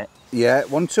nice one, isn't it? Yeah,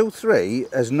 1, 2, 3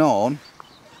 has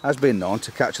been known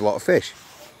to catch a lot of fish,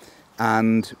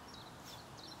 and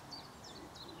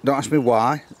don't ask me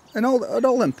why. And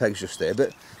all them pegs just there,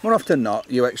 but more often than not,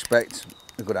 you expect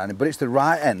a good outing. But it's the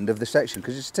right end of the section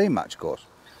because it's a team match course,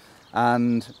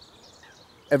 and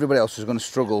everybody else is going to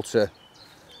struggle to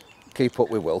keep up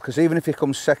with Will. Because even if he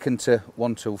comes second to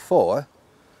 1, 2, 4,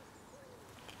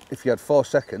 if you had 4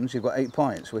 seconds, you've got 8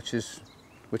 points, which is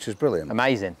brilliant.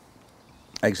 Amazing.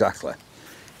 Exactly.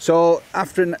 So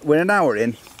after we're an hour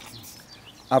in,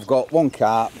 I've got 1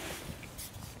 carp,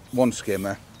 1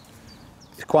 skimmer.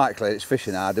 It's quite clear it's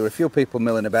fishing hard. There were a few people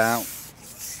milling about.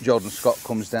 Jordan Scott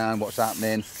comes down, what's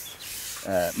happening?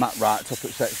 Matt Wright, top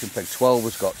at section, peg 12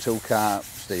 has got 2 carp.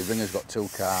 Steve Ringer's got 2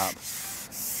 carp.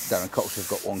 Darren Cox has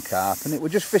got 1 carp. And we're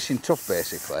just fishing tough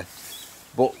basically.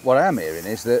 But what I'm hearing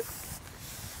is that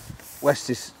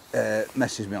Westies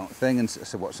messaged me on the thing and I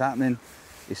said, what's happening?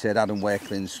 He said Adam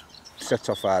Wakeling's set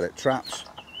off hard at traps.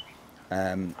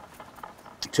 2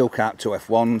 carp, 2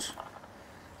 F1s.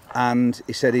 And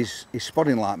he said he's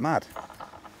spotting like mad.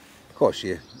 Of course,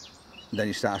 then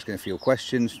you start asking a few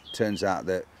questions. Turns out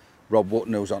that Rob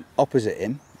Wotton, who's on opposite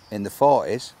him in the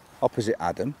 40s, opposite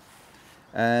Adam,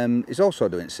 is also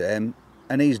doing the same,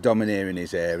 and he's domineering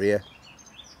his area,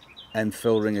 and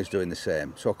Phil Ringer's doing the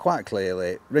same. So quite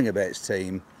clearly, Ringerbait's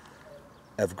team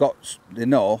have got, they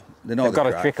know they've got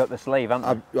a trick up the sleeve,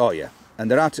 haven't they? Oh yeah, and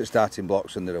they're out at starting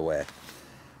blocks and they're away.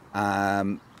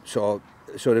 So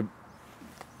they're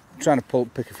trying to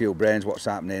pick a few brains, what's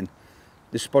happening.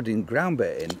 They're spotting ground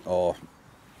baiting or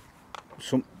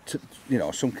some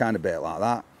kind of bait like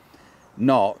that,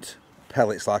 not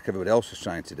pellets like everybody else is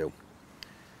trying to do.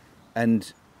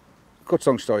 And cut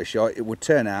long story short, it would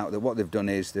turn out that what they've done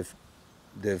is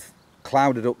they've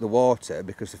clouded up the water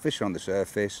because the fish are on the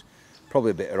surface,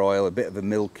 probably a bit of oil, a bit of a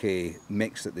milky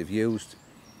mix that they've used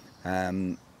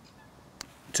to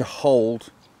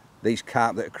hold these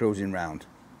carp that are cruising round.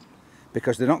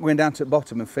 Because they're not going down to the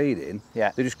bottom and feeding,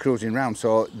 they're just cruising round.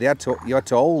 So you had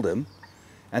to hold them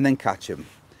and then catch them.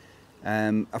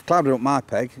 I've clouded up my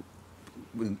peg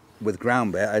with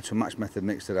ground bait. I had some match method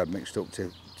mix that I'd mixed up to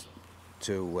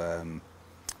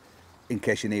in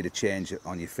case you need a change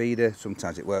on your feeder.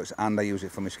 Sometimes it works, and I use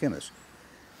it for my skimmers.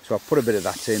 So I put a bit of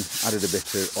that in, added a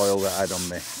bit of oil that I had in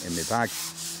my bag,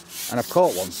 and I've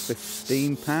caught one,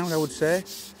 £15 I would say,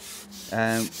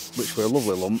 which were a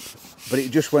lovely lump. But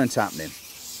it just weren't happening.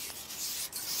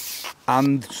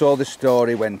 And so the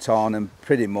story went on, and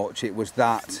pretty much it was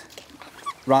that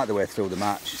right the way through the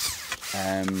match.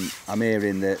 I'm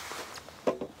hearing that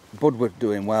Bud was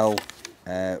doing well.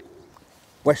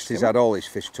 Westies had all his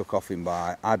fish took off him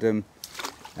by Adam.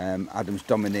 Adam's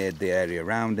dominated the area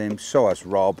around him. So has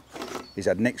Rob. He's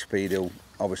had Nick Speed, who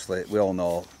obviously we all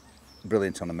know,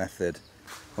 brilliant on the method,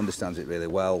 understands it really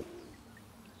well.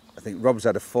 I think Rob's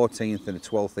had a 14th and a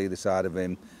 12th either side of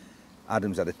him.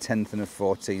 Adam's had a 10th and a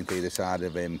 14th either side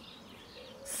of him.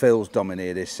 Phil's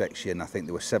dominated his section. I think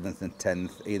there were 7th and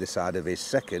 10th either side of his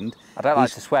second. I don't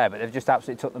like to swear, but they've just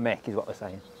absolutely took the mick, is what they're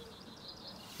saying.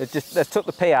 They've took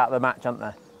the pee out of the match, haven't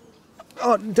they?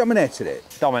 Oh, dominated it.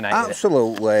 Dominated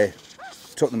Absolutely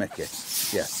took the mickey.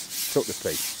 Yeah, took the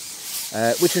pee.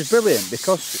 Which is brilliant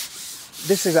because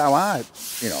this is how I,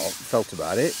 felt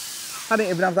about it. I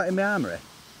didn't even have that in my armoury.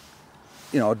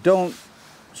 I'm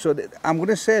going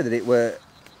to say that it were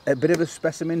a bit of a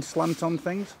specimen slant on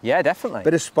things. Yeah, definitely.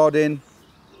 Bit of spodding.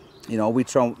 We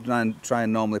try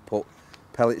and normally put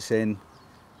pellets in,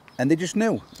 and they just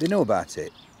knew. They knew about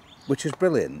it, which is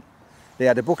brilliant. They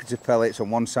had a bucket of pellets on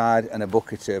one side and a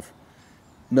bucket of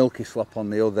milky slop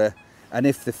on the other. And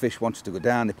if the fish wanted to go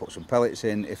down, they put some pellets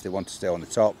in. If they want to stay on the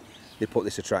top, they put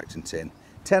this attractant in.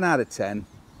 10 out of 10,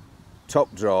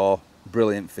 top draw.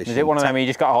 Brilliant fishing. Is it one of them where you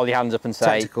just got to hold your hands up and say,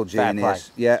 tactical genius?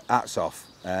 Yeah, hats off.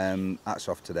 Hats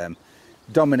off to them.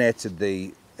 Dominated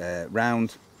the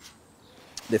round.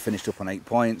 They finished up on 8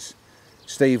 points.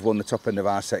 Steve won the top end of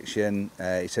our section.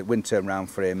 He said wind turned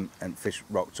round for him and fish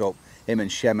rocked up. Him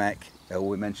and Shemek, who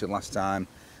we mentioned last time,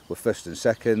 were first and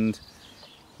second.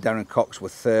 Darren Cox were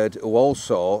third, who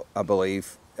also, I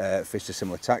believe, fished a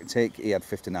similar tactic. He had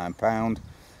 £59.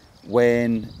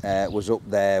 Wayne was up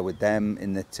there with them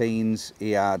in the teens.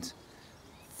 He had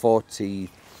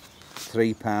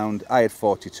 £43. I had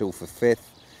 42 for fifth,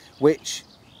 which,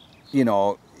 you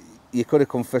could have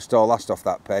come first or last off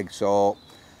that peg. So,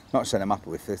 not saying I'm happy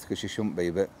with fifth because you shouldn't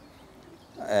be, but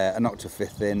I knocked a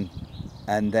fifth in.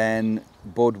 And then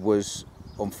Bud was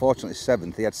unfortunately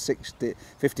 7th. He had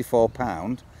 54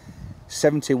 pound,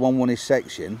 71 won his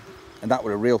section, and that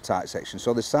was a real tight section.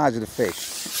 So the size of the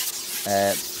fish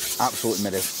absolutely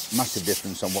made a massive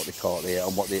difference on what they caught there,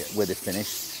 on where they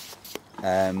finished.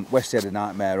 Westy had a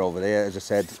nightmare over there. As I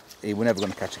said, he was never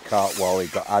going to catch a carp while he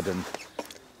got Adam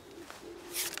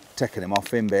taking him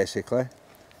off him, basically.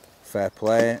 Fair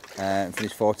play, and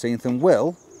finished 14th. And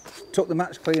Will took the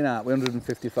match clean out with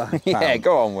 155 pounds. Yeah,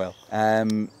 go on, Will.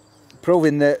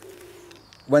 Proving that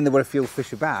when there were a few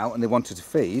fish about and they wanted to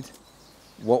feed,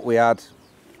 what we had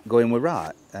going were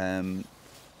right.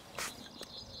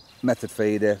 Method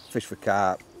feeder, fish for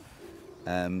carp,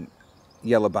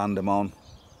 yellow band them on.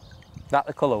 That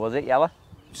the colour, was it, yellow?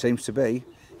 Seems to be.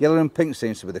 Yellow and pink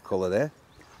seems to be the colour there.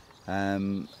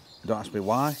 Don't ask me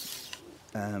why,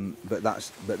 but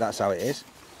that's how it is.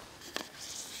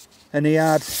 And he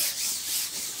had,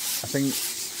 I think,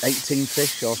 18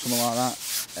 fish or something like that.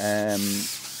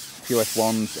 Few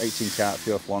F1s, 18 carp,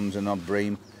 few F1s, and odd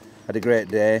bream. Had a great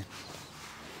day,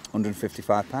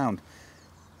 £155.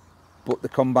 But the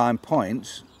combined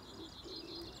points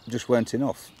just weren't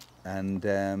enough, and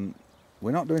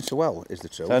we're not doing so well, is the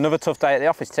truth. So another tough day at the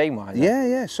office team-wise.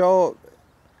 Yeah. So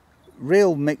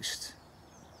real mixed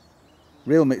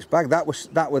bag. That was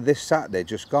this Saturday,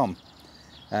 just gone.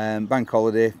 Bank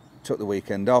holiday, took the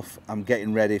weekend off. I'm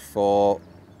getting ready for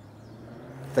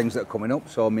things that are coming up.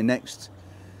 So my next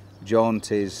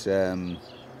jaunt is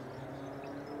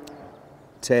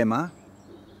Tamar.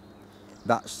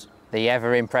 That's the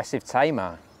ever impressive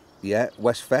Tamar. Yeah,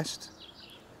 Westfest,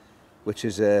 which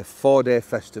is a 4-day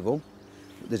festival.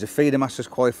 There's a feeder masters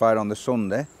qualifier on the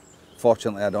Sunday.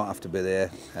 Fortunately, I don't have to be there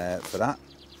for that,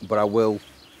 but I will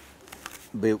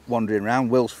be wandering around.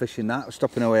 Will's fishing that,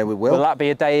 stopping away with Will. Will that be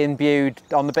a day imbued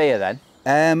on the beer then?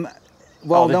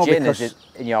 Well, or the no, gin, because as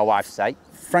in your wife's sake.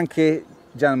 Frankie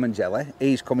Janman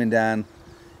he's coming down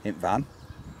in van,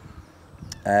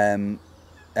 and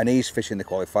he's fishing the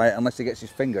qualifier unless he gets his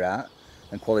finger out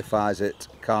and qualifies at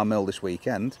Carmill this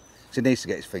weekend. So he needs to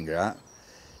get his finger out.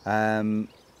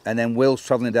 And then Will's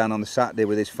travelling down on the Saturday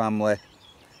with his family,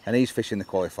 and he's fishing the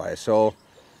qualifier. So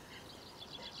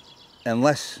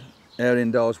unless her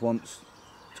indoors wants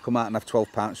to come out and have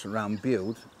 12 pounds around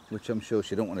Bude, which I'm sure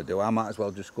she don't want to do, I might as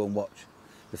well just go and watch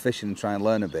the fishing and try and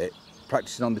learn a bit.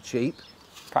 Practicing on the cheap.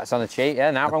 Practice on the cheap, yeah,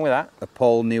 nothing wrong with that. A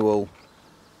Paul Newell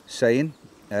saying.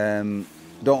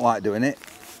 Don't like doing it,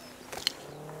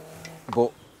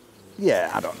 but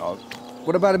yeah, I don't know.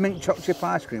 What about a mint chocolate chip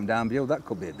ice cream down below? That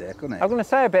could be a day, couldn't it? I was going to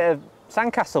say a bit of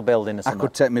sandcastle building or something. I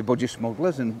could take my budgie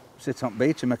smugglers and sit on the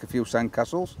beach and make a few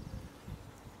sandcastles.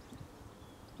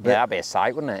 Yeah, that'd be a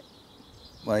sight, wouldn't it?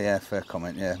 Well, yeah, fair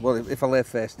comment, yeah. Well, if I lay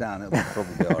face down, it'll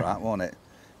probably be all right, won't it?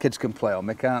 Kids can play on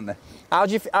me, can't they?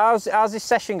 How's this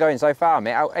session going so far,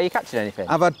 mate? Are you catching anything?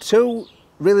 I've had 2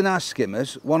 really nice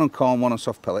skimmers, one on corn, one on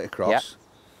soft pellet across. Yep.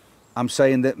 I'm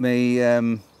saying that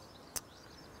my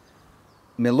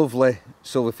lovely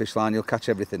silverfish line, you'll catch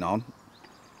everything on.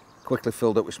 Quickly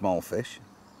filled up with small fish.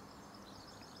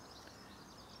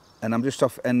 And I'm just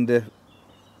off end of,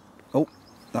 oh,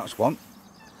 that's one.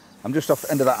 I'm just off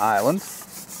end of that island.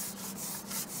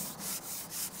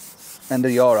 End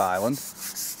of your island.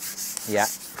 Yeah.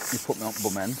 You put me on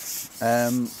bum end.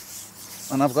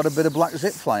 And I've got a bit of black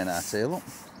zip flying out here, look.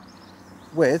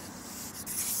 With...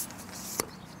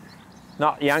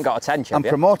 You ain't got a tension, I'm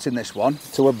promoting this one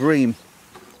to a bream.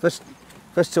 First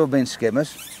 2 have been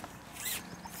skimmers.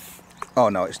 Oh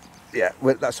no,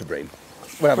 that's a bream.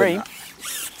 We're having that.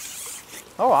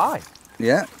 Oh, aye.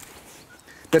 Yeah.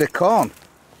 Bit of corn.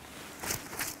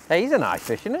 Hey, he's a nice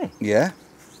fish, isn't he? Yeah.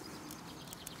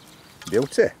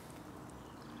 Beauty.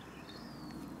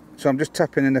 So I'm just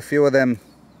tapping in a few of them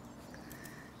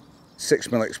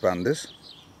 6mm expanders,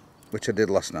 which I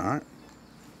did last night.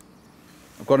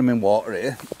 I've got them in water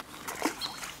here.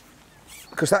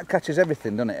 Because that catches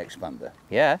everything, doesn't it, expander?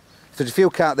 Yeah. If there's a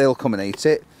few carp, they'll come and eat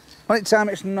it. Only time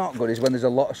it's not good is when there's a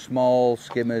lot of small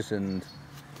skimmers and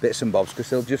bits and bobs, because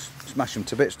they'll just smash them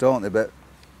to bits, don't they? But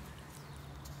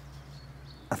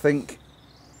I think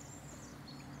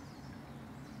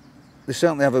they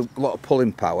certainly have a lot of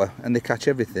pulling power and they catch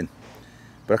everything.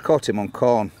 But I caught him on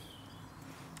corn.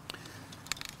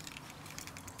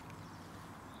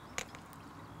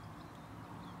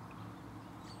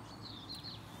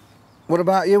 What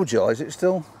about you, Joe? Is it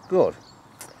still good?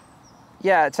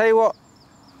 Yeah, I tell you what,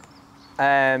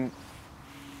 I'm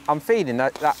feeding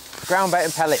that ground bait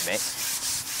and pellet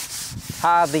mix,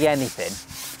 hardly anything,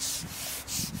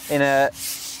 in a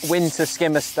winter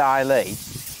skimmer style,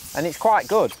 and it's quite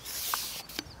good.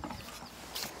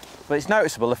 But it's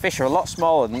noticeable, the fish are a lot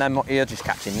smaller than them what you're just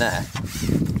catching there.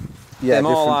 Yeah, they're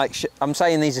more different. like, I'm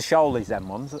saying these are shoalies, them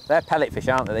ones. They're pellet fish,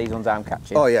 aren't they, these ones I'm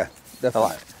catching? Oh yeah, They're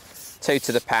definitely. like 2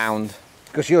 to the pound.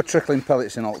 Because you're trickling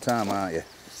pellets in all the time, aren't you?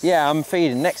 Yeah, I'm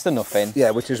feeding next to nothing. Yeah,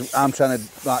 which is, I'm trying to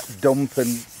like dump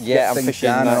and Yeah, get I'm things fishing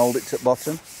down and that. hold it to the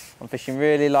bottom. I'm fishing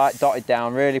really like dotted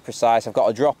down, really precise. I've got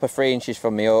a dropper 3 inches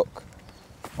from my hook.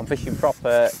 I'm fishing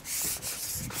proper.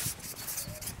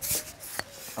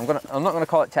 I'm not gonna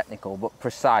call it technical, but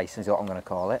precise is what I'm gonna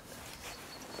call it.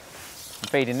 I'm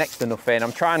feeding next to nothing.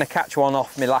 I'm trying to catch one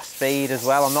off my last feed as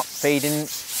well. I'm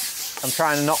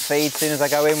trying to not feed as soon as I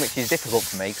go in, which is difficult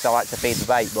for me because I like to feed the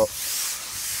bait, but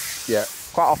Yeah.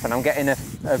 quite often I'm getting a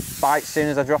bite as soon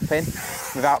as I drop in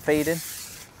without feeding.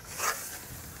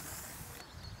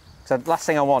 So the last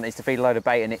thing I want is to feed a load of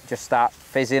bait and it just start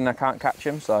fizzing, I can't catch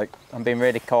them. So I'm being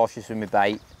really cautious with my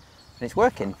bait and it's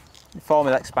working.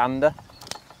 Formula expander.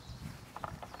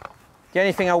 The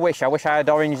only thing I wish I had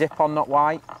orange zip on, not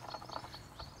white.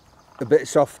 A bit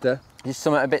softer. Just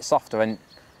something a bit softer. And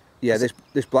Yeah,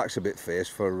 this black's a bit fierce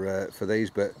for these,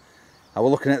 but I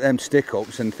was looking at them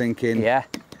stick-ups and thinking, yeah,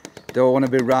 do I want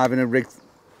to be driving a rig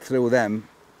through them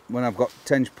when I've got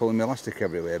tench pulling my elastic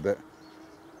everywhere, but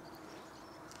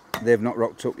they've not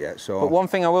rocked up yet, so... But one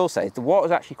thing I will say is the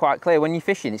water's actually quite clear. When you're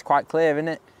fishing, it's quite clear, isn't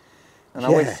it? And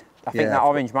Yeah, I think that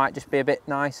orange might just be a bit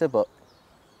nicer, but...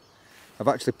 I've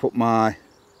actually put my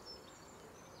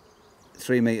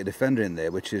 3 metre Defender in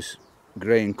there, which is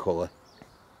grey in colour,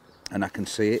 and I can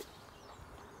see it.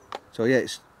 So yeah,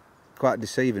 it's quite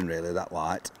deceiving really, that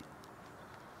light.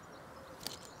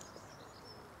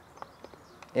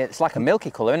 Yeah, it's like a milky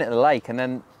colour, isn't it, the lake? And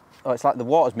then, oh, it's like the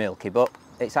water's milky, but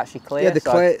it's actually clear. Yeah, the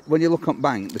clay, when you look on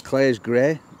bank, the clay is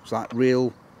grey. It's like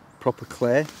real, proper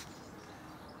clay.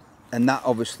 And that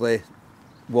obviously,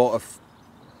 water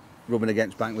rubbing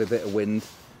against bank with a bit of wind,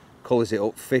 colours it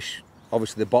up. Fish,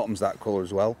 obviously the bottom's that colour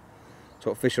as well.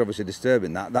 So fish are obviously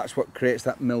disturbing that. That's what creates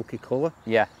that milky colour.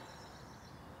 Yeah.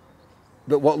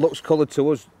 But what looks coloured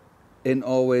to us isn't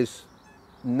always...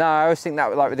 No, I always think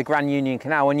that like with the Grand Union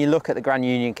Canal, when you look at the Grand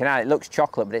Union Canal, it looks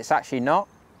chocolate, but it's actually not.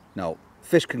 No.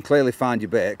 Fish can clearly find your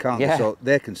bait, can't Yeah. they? So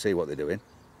they can see what they're doing.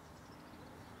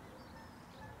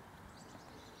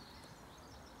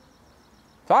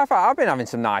 So I've been having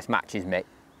some nice matches, Mick.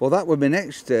 Well, that would be my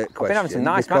next question. I've been having some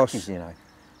nice because matches, you know.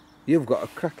 You've got a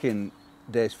cracking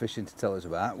day's fishing to tell us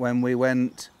about when we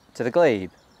went To the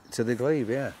glebe. to the glebe,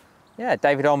 yeah. Yeah,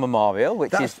 David Hall Memorial,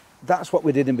 which is... That's what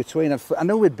we did in between. I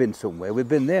know we'd been somewhere. We've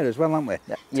been there as well, haven't we?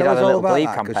 Yeah, you Tell had us a all little about glebe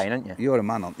that, 'cause campaign, hadn't you? You're the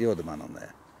man on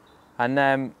there.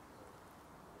 And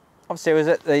obviously I was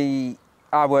at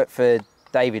I worked for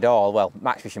David Hall, well,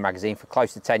 Match Fishing magazine for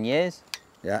close to 10 years.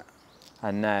 Yeah.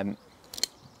 And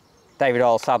David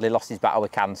Hall sadly lost his battle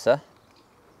with cancer.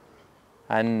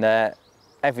 And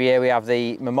every year we have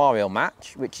the memorial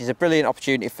match, which is a brilliant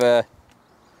opportunity for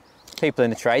people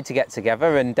in the trade to get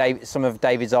together, and some of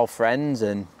David's old friends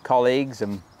and colleagues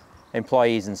and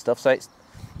employees and stuff. So it's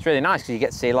really nice because you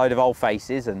get to see a load of old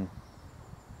faces, and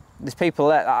there's people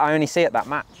that I only see at that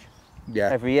match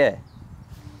every year.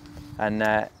 And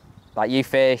like you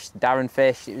fished, Darren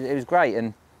fished, it was great.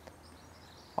 And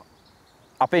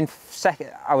I've been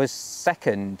second. I was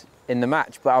second in the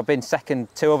match, but I've been second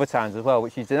 2 other times as well,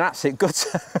 which is an absolute good.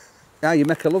 Yeah, you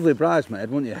make a lovely bridesmaid,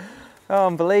 wouldn't you? Oh,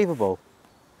 unbelievable.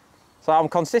 So I'm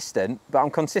consistent, but I'm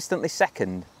consistently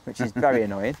second, which is very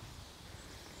annoying.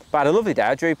 But I had a lovely day.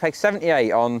 I drew peg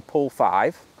 78 on pool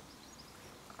 5.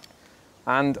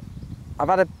 And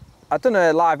I've done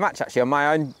a live match actually on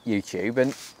my own YouTube,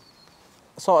 and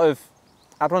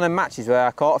I'd one of them matches where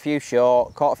I caught a few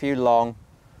short, caught a few long,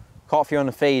 caught a few on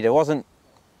the feeder.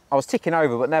 I was ticking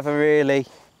over, but never really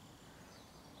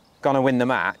gonna win the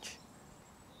match.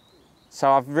 So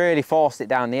I've really forced it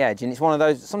down the edge, and it's one of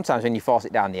those, sometimes when you force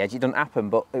it down the edge, it doesn't happen,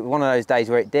 but it was one of those days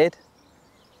where it did.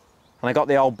 And I got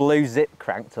the old blue zip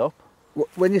cranked up.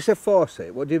 When you say force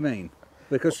it, what do you mean?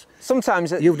 Because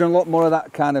sometimes you've done a lot more of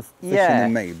that kind of fishing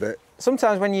than me, but...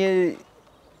 Sometimes when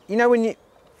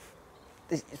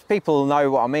people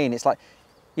know what I mean, it's like,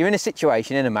 you're in a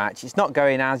situation, in a match, it's not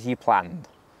going as you planned.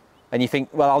 And you think,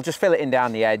 well, I'll just fill it in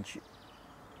down the edge,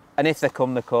 and if they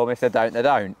come, they come, if they don't, they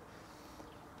don't.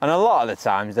 And a lot of the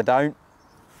times they don't.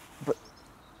 But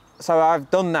so I've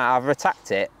done that, I've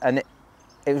attacked it, and it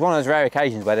was one of those rare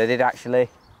occasions where they did actually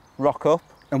rock up.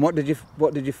 And what did you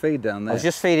feed down there? I was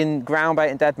just feeding ground bait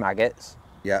and dead maggots.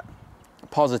 Yeah.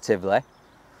 Positively.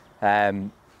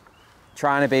 Trying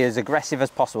to be as aggressive as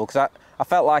possible, because I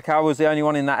felt like I was the only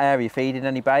one in that area feeding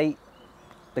any bait.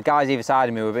 The guys either side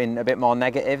of me were being a bit more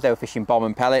negative. They were fishing bomb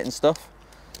and pellet and stuff.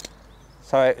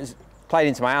 So it was played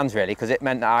into my hands really, because it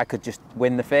meant that I could just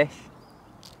win the fish.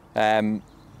 And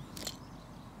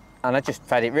and I just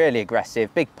fed it really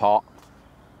aggressive, big pot.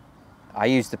 I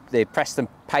used the Preston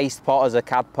paste pot as a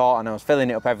cad pot, and I was filling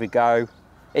it up every go,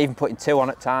 even putting 2 on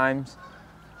at times.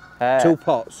 2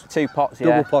 pots? 2 pots, yeah.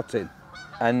 Double potting?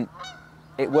 And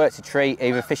it worked a treat,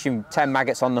 either fishing 10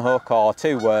 maggots on the hook or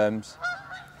 2 worms.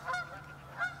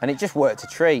 And it just worked a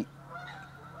treat.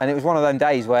 And it was one of them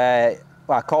days where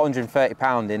well, I caught 130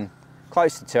 pound in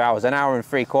close to 2 hours, an hour and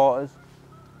 3/4,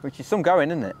 which is some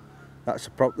going, isn't it? That's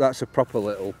a proper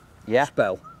little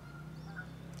spell.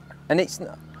 And it's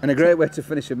and a great way to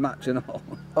finish a match and all.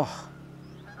 Oh,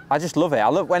 I just love it. I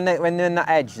love when they're in that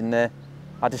edge, and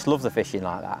I just love the fishing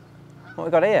like that. What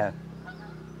we got here?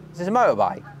 Is this a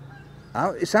motorbike?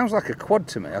 It sounds like a quad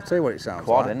to me. I'll tell you what it sounds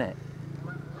quad, like. Isn't it?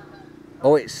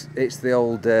 Oh, it's the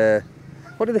old.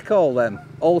 What do they call them?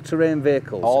 All-terrain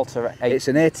vehicles. It's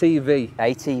an ATV.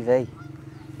 ATV.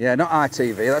 Yeah, not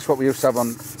ITV. That's what we used to have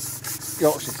on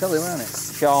Yorkshire telly, weren't it?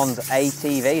 Sean's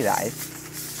ATV, that is.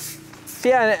 So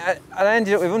yeah, I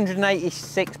ended up with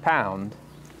 £186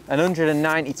 and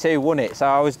 192 won it, so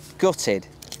I was gutted.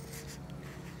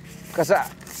 Because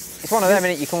it's one of them,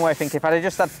 innit, you come away thinking if I'd have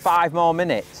just had 5 more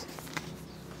minutes.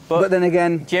 But then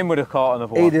again, Jim would have caught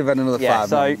another one. He'd have had another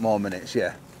 5 more minutes,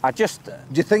 yeah. Do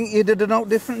you think you did a note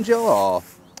different, Joe, or?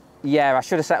 Yeah, I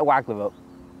should have set a waggler up.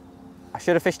 I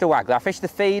should have fished a waggler. I fished the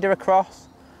feeder across.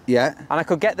 Yeah. And I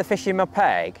could get the fish in my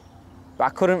peg, but I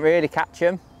couldn't really catch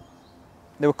them.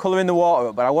 They were colouring the water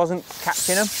up, but I wasn't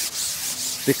catching them.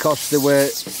 Because they were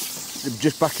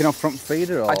just backing off from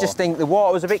feeder, or? I just think the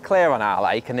water was a bit clear on our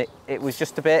lake, and it was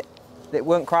just a bit, it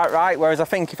weren't quite right. Whereas I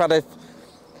think if I'd have,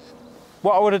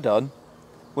 what I would have done,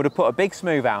 would have put a big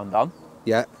smooth hound on.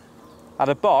 Yeah. I'd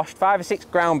have boshed 5 or 6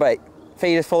 ground bait,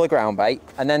 feeders full of ground bait,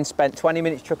 and then spent 20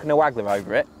 minutes chucking a waggler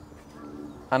over it.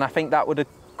 And I think that would have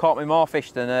caught me more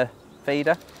fish than a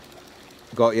feeder.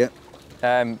 Got you.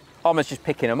 Almost just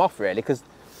picking them off, really, because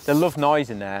they love noise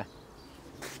in there.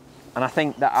 And I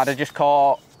think that I'd have just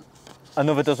caught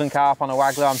another dozen carp on a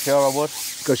waggler, I'm sure I would.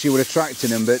 Because you were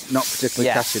attracting them, but not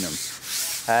particularly catching them.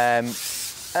 And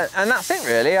that's it,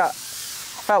 really. I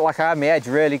felt like I had my edge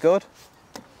really good.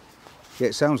 Yeah,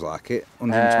 it sounds like it.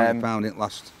 £120 didn't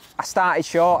last. I started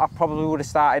short. I probably would have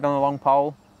started on a long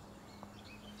pole.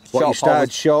 What, you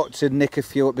started short to nick a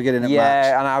few at the beginning of match?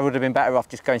 Yeah, and I would have been better off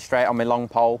just going straight on my long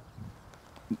pole.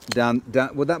 Down,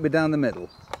 would that be down the middle?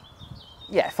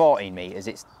 Yeah, 14 metres.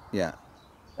 It's a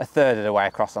third of the way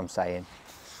across, I'm saying.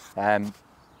 But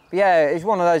yeah, it was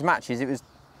one of those matches. I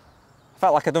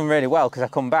felt like I'd done really well because I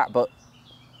come back, but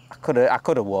I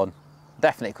could have won.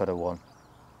 Definitely could have won.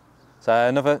 So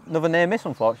another near miss,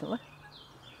 unfortunately.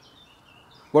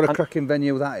 What a cracking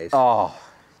venue that is. Oh,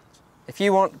 if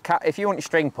you want your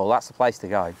string pull, that's the place to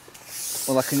go.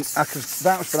 Well, I can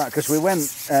vouch for that because we went.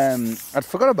 I'd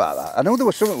forgot about that. I know there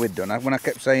was something we'd done when I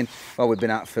kept saying, "Well, we've been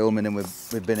out filming and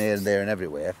we've been here and there and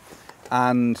everywhere,"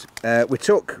 and we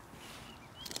took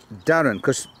Darren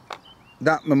because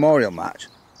that memorial match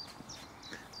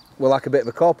were like a bit of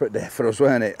a corporate day for us,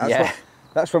 weren't it?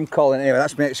 That's what I'm calling it. Anyway,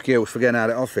 that's my excuse for getting out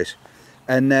of the office.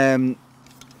 And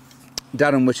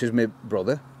Darren, which is my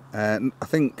brother, I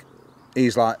think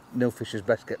he's like Nufish's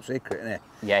best kept secret, isn't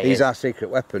he? Yeah, he's our secret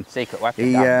weapon. Secret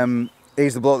weapon.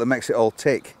 He's the bloke that makes it all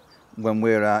tick when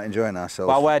we're out enjoying ourselves.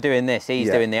 While we're doing this, he's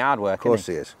doing the hard work. Of course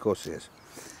he is. Of course he is.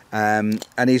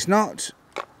 And he's not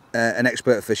an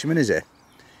expert fisherman, is he?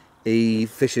 He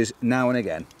fishes now and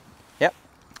again. Yep.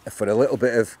 For a little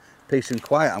bit of peace and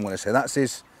quiet, I'm going to say that's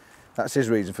his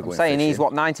reason for going fishing. He's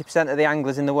what 90% of the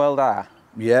anglers in the world are.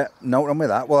 Yeah, no wrong with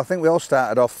that. Well, I think we all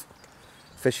started off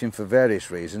fishing for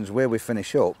various reasons. Where we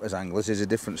finish up as anglers is a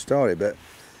different story. But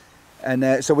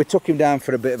so we took him down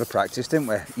for a bit of a practice, didn't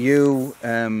we? You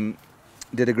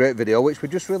did a great video which we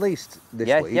just released this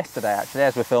week. Yeah, yesterday actually,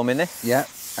 as we're filming this. Yeah.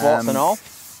 Sports and all.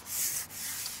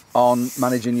 On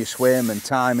managing your swim and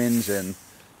timings and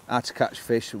how to catch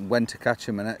fish and when to catch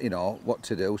them and what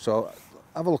to do. So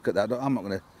have a look at that. I'm not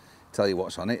going to tell you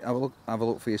what's on it. Have a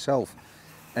look for yourself.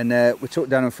 And we took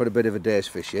Darren for a bit of a day's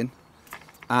fishing,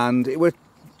 and it was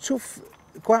tough,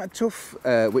 quite tough,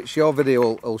 which your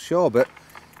video will show. But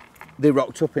they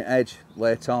rocked up in edge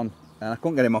late on, and I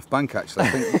couldn't get him off bank actually.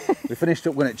 I think we finished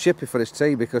up going at Chippy for his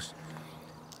tea because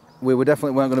we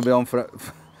definitely weren't going to be on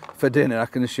for dinner. I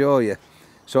can assure you.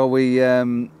 So we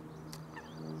and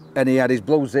he had his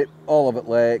blue zip all over the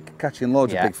lake, catching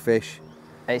loads of big fish.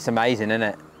 It's amazing, isn't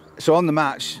it? So on the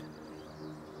match,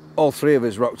 all three of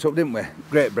us rocked up, didn't we?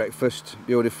 Great breakfast,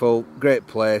 beautiful, great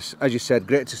place. As you said,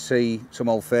 great to see some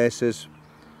old faces.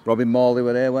 Robin Morley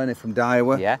were there, weren't he, from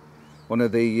Daiwa? Yeah. One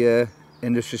of the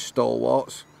industry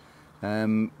stalwarts.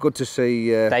 Good to see...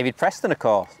 David Preston, of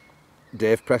course.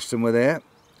 Dave Preston were there.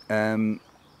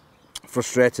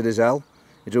 frustrated as hell.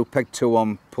 He drew peg 2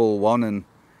 on pull 1 and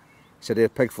said he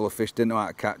had a peg full of fish, didn't know how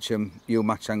to catch them. You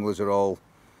match anglers are all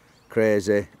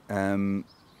crazy.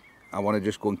 I want to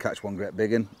just go and catch one great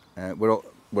big one.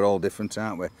 We're all different,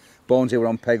 aren't we? Bonesy were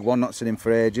on peg 1, not seen him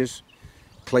for ages.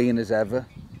 Clean as ever.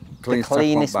 The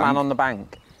cleanest man on the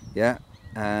bank. Yeah,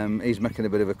 he's making a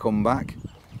bit of a comeback.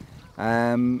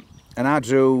 And I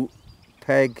drew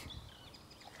peg,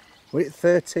 was it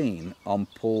 13 on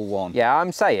pull 1? Yeah,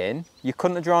 I'm saying you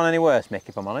couldn't have drawn any worse, Mick,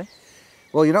 if I'm honest.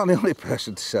 Well, you're not the only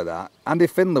person to say that. Andy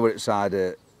Findler were at side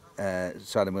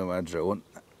of me when I drew, and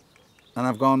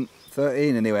I've gone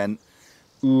 13, and he went,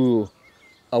 ooh,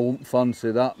 I wouldn't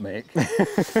fancy that, Mick.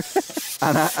 Is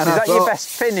that your best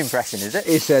Finn impression, is it?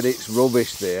 He said it's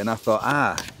rubbish there, and I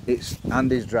thought, it's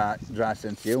Andy's dry sense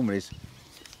of humour.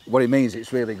 What he means,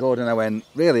 it's really good. And I went,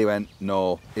 really? He went,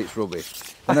 no, it's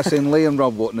rubbish. And I seen Lee and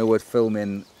Rob Wotton, who were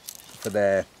filming for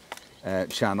their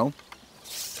channel,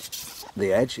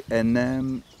 The Edge,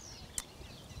 and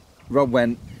Rob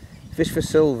went, fish for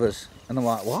silvers. And I'm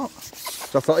like, what?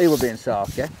 So I thought he was being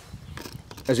sarky,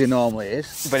 as he normally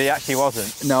is. But he actually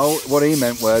wasn't. No, what he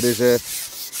meant were there's a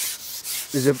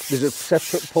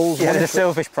separate pools. Yeah, there's a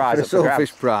silverfish prize. A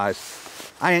silverfish prize.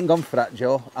 I ain't gone for that,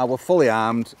 Joe. I was fully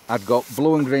armed. I'd got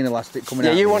blue and green elastic coming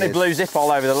out. Yeah, you wanted blue zip all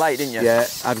over the lake, didn't you? Yeah,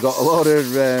 I'd got a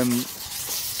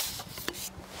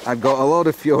load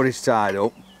of furies tied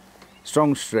up,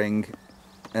 strong string,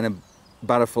 and a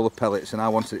barrel full of pellets, and I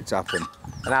wanted it to happen.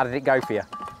 And how did it go for you?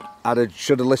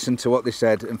 Should have listened to what they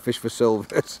said and fished for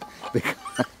silvers,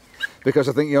 because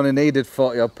I think you only needed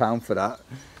 40 odd pound for that.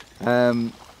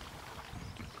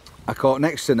 I caught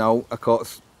next to no. I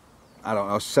caught, I don't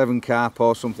know, 7 carp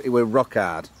or something. It was rock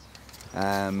hard.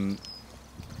 The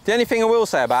only thing I will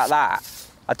say about that,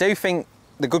 I do think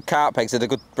the good carp pegs are the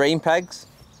good bream pegs.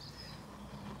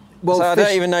 Well, so I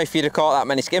don't even know if you'd have caught that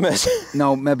many skimmers.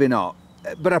 No, maybe not.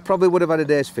 But I probably would have had a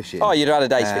day's fishing. Oh, you'd have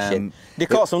had a day's fishing. You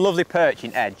caught some lovely perch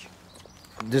in Edge.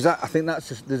 Does that? I think that's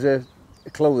just, there's a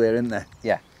clue there, isn't there?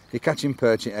 Yeah. If you're catching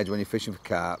perch in Edge when you're fishing for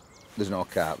carp, there's no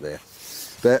carp there.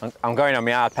 But I'm going on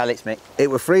my hard pellets, Mick. It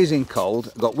was freezing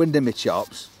cold. Got wind in my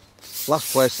chops.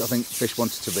 Last place I think fish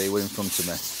wanted to be was in front of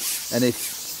me. And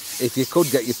if you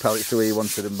could get your pellets to where you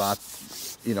wanted them by,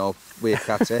 you know, with a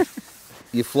catty,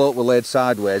 your float were laid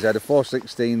sideways. I had a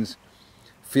 4/16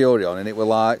 Fury on, and it were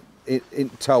like in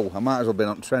tow. I might as well have been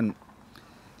on Trent.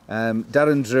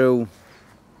 Darren drew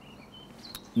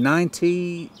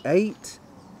 98.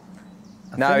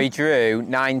 No, he drew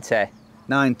 90.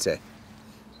 90.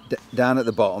 Down at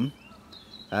the bottom.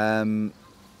 And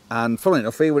funnily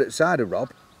enough, he was at side of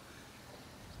Rob.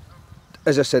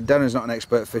 As I said, Darren's not an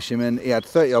expert fisherman. He had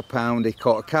 30 odd pound. He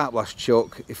caught a carp last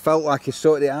chuck. He felt like he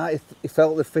sorted it out. He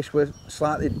felt the fish were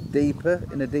slightly deeper,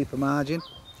 in a deeper margin.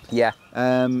 Yeah.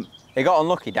 He got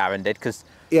unlucky, Darren did, because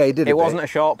yeah, he did. It wasn't a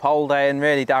short pole day, and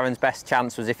really Darren's best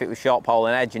chance was if it was short pole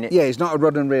and edge. And it. Yeah, he's not a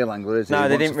rod and reel angler, is he? No, he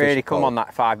they didn't really come on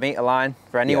that 5 metre line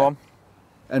for anyone.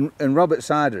 Yeah. And Robert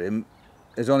side of him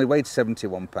has only weighed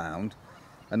 71 pound,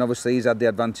 and obviously he's had the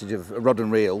advantage of a rod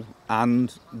and reel,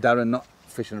 and Darren not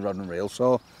fishing a rod and reel,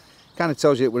 so kind of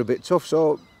tells you it were a bit tough.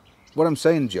 So what I'm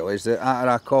saying, Joe, is that at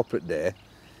our corporate day,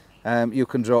 you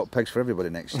can draw up pegs for everybody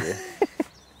next year.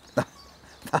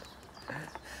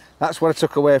 That's what I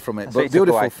took away from it. But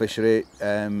beautiful fishery.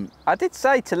 I did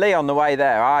say to Lee on the way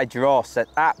there, I draw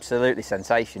absolutely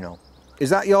sensational.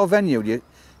 Is that your venue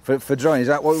for drawing? Is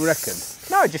that what you reckon?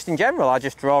 No, just in general, I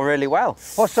just draw really well.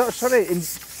 Oh, sorry,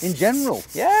 in general?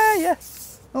 Yeah.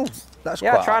 Oh, that's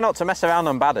yeah, I try not to mess around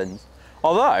on bad uns.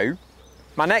 Although,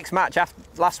 my next match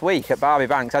last week at Barbie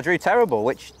Banks, I drew terrible,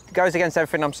 which goes against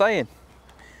everything I'm saying.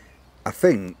 I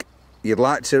think you'd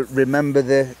like to remember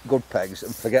the good pegs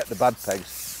and forget the bad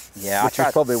pegs. Yeah, which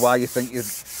is probably why you think you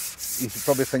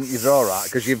probably think you draw right,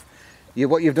 because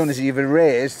what you've done is you've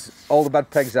erased all the bad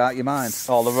pegs out of your mind.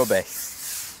 All the rubbish.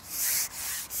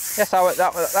 Yes,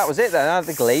 that was it then. I had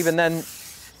the glebe, and then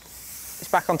it's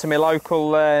back onto my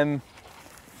local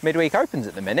midweek opens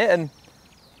at the minute, and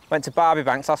went to Barbie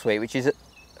Banks last week, which is,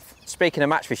 speaking of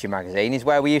Match Fishing magazine, is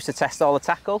where we used to test all the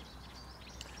tackle.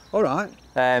 All right.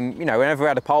 You know, whenever we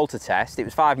had a pole to test, it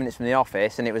was 5 minutes from the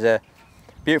office, and it was a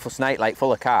beautiful snake lake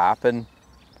full of carp, and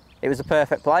it was a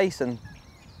perfect place. And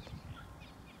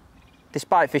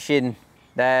despite fishing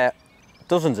there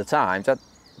dozens of times, I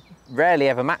rarely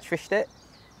ever match fished it.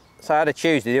 So I had a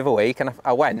Tuesday the other week, and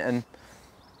I went, and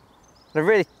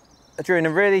I drew in a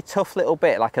really tough little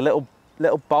bit, like a little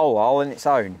bowl all in its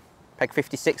own. Peg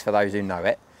 56 for those who know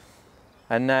it.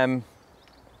 And a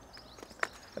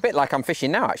bit like I'm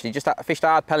fishing now, actually. I fished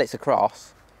hard pellets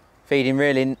across, feeding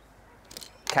really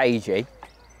cagey,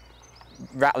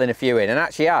 rattling a few in. And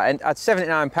actually, yeah, I had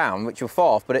 £79, which were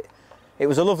 4th, but it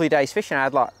was a lovely day's fishing. I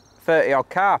had like 30 odd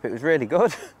carp. It was really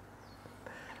good.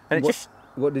 And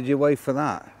what did you weigh for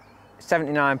that?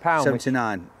 £79.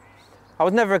 79. I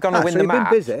was never going to win so the you've match.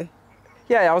 been busy?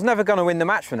 Yeah, I was never going to win the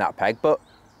match from that peg, but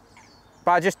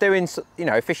by just doing, you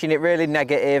know, fishing it really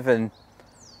negative and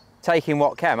taking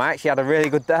what came, I actually had a really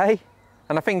good day.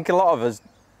 And I think a lot of us,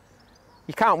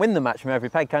 you can't win the match from every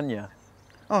peg, can you?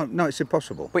 Oh, no, it's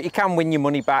impossible. But you can win your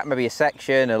money back, maybe a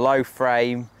section, a low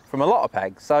frame, from a lot of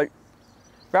pegs. So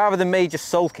rather than me just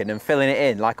sulking and filling it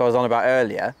in like I was on about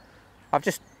earlier, I've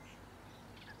just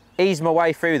eased my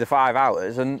way through the 5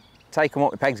 hours and taken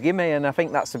what the pegs give me. And I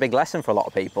think that's a big lesson for a lot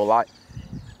of people. Like,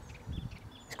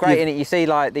 it's great, innit? You see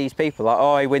like these people like,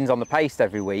 oh, he wins on the paste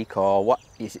every week, or what,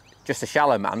 he's just a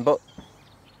shallow man, but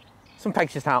some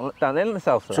pegs just don't lend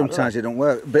themselves to Sometimes that, it don't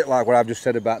work. A bit like what I've just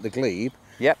said about the glebe.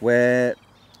 Yep. Where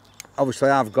obviously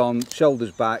I've gone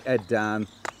shoulders back, head down.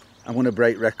 I want to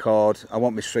break record. I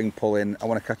want my string pulling. I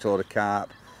want to catch a lot of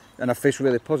carp, and I fish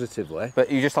really positively.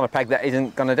 But you're just on a peg that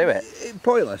isn't going to do it.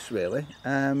 Pointless, really.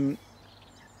 I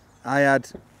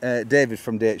had David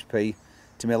from DHP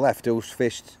to my left, who's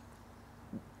fished.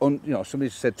 You know,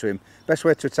 somebody said to him, best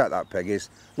way to attack that peg is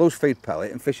loose feed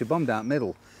pellet and fish a bomb down the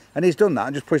middle. And he's done that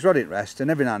and just put his rod in rest,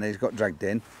 and every now and then he's got dragged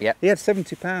in. Yep. He had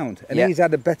 £70, and yep. he's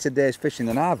had a better day's fishing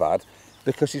than I've had,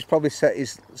 because he's probably set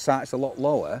his sights a lot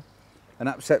lower and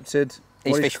accepted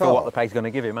He's what fished for what the peg's going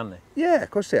to give him, hasn't he? Yeah, of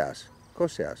course he has. Of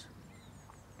course he has.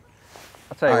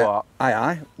 I'll tell you what.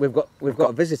 Aye. We've got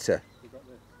a visitor.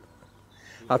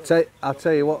 I'll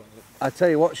tell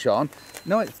you what, Sean.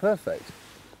 No, it's perfect,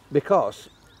 because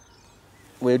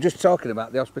we were just talking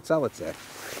about the hospitality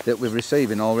that we're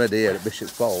receiving already here at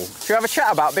Bishops Bowl. Should we have a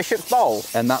chat about Bishops Bowl?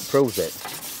 And that proves it.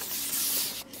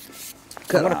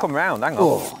 I'm going to come round, hang on.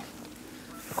 Oh,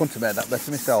 I couldn't have made that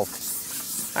better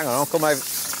myself. Hang on, I'll come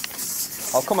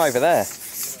over there.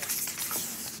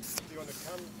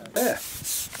 Yeah.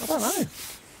 I don't know.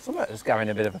 Somebody's going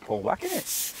a bit of a pullback, isn't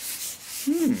it?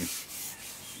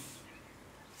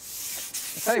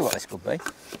 I'll tell you what this could be.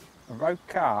 A rogue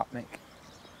carp, Mick.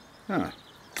 Huh.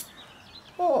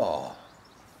 Oh.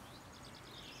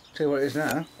 See what it is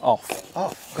now? Off.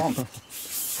 Off, gone.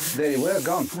 There you were,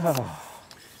 gone. Oh.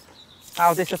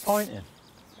 How disappointing.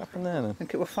 What happened there then? I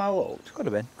think it was foul hooked. Could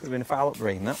have been a foul up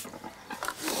bream, that.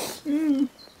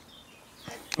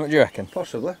 What do you reckon?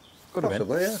 Possibly. Could have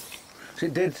Possibly, yeah. So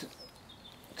it did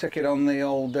take it on the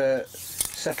old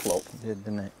settle up. It did,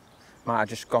 didn't it? Might have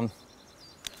just gone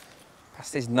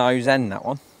past his nose end, that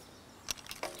one.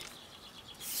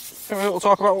 We'll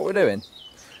talk about what we're doing.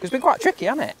 It's been quite tricky,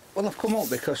 hasn't it? Well, I've come up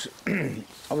because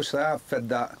obviously I've fed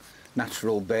that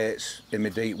natural baits in my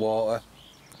deep water.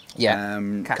 Yeah.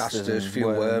 Casters, few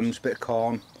worms, bit of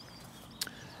corn.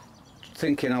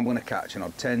 Thinking I'm going to catch an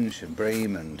odd tench and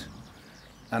bream, and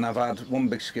I've had one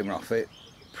big skimmer off it,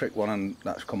 prick one, and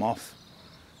that's come off.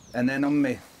 And then on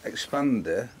my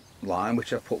expander line,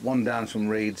 which I put one down some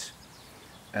reeds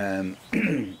and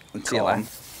corn,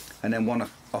 and then one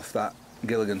off that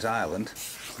Gilligan's Island.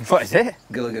 What is it?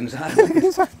 Gilligan's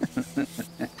Island.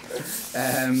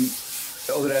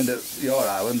 Other end of your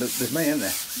island, there's me, isn't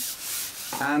there?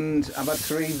 And I've had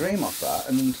 3 bream off that,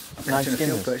 and I'm catching a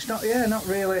few fish. It's not, yeah, not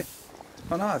really.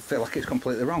 Oh no, I feel like it's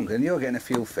completely wrong. And you're getting a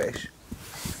few fish.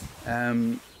 So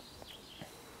I'm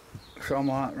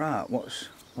like, right, what's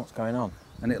going on?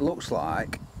 And it looks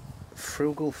like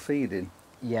frugal feeding.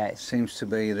 Yeah, it seems to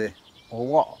be the. Well,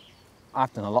 what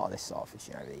I've done a lot of this sort of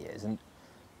fishing over the years, and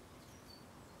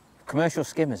commercial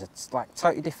skimmers are like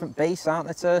totally different beasts, aren't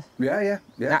they? To yeah.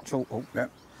 Natural. Oh,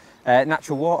 yeah.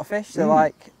 Natural water fish. They're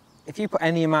like, if you put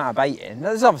any amount of bait in,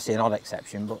 there's obviously an odd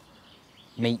exception, but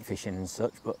meat fishing and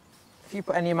such. But if you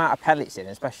put any amount of pellets in,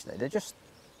 especially, they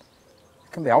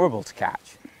can be horrible to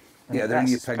catch. And yeah, they're in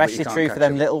your peg, especially true for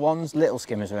them little ones. Little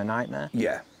skimmers are a nightmare.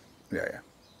 Yeah.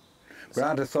 But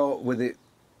I'd have thought with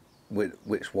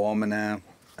it's warmer now.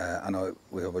 I know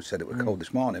we always said it was cold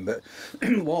this morning, but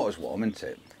water's warm, isn't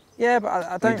it? Yeah, but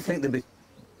I don't think they'd be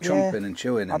chomping and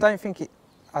chewing. I don't think it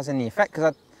has any effect,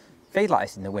 because I feed like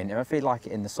this in the winter. I feed like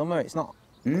it in the summer. It's not.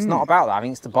 It's not about that. I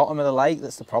think it's the bottom of the lake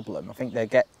that's the problem. I think they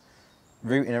get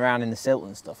rooting around in the silt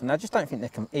and stuff, and I just don't think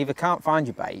they can't find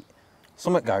your bait.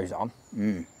 Something goes on.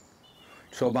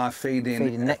 So by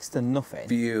feeding next to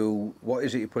nothing. What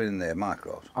is it you put in there?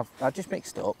 Micros? I just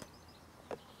mixed up.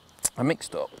 I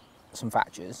mixed up some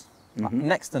fatchers,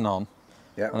 next to none.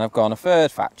 Yep. And I've gone a third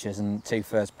fatchers and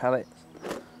 2/3 pellets.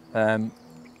 And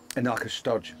like a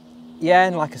stodge? Yeah,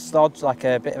 and like a stodge, like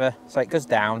a bit of a, so it goes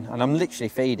down, and I'm literally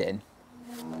feeding.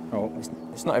 Oh.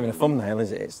 It's not even a thumbnail,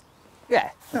 is it? It's,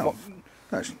 yeah. No,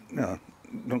 that's, no.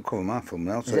 don't cover my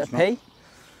thumbnail. So Is it a pea?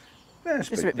 Yeah, it's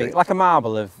Just a bit big, like a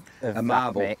marble of a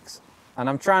marble mix. And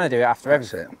I'm trying to do it after every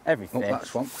fish. Oh,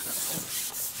 that's one.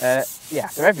 Yeah,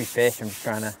 after every fish, I'm just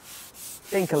trying to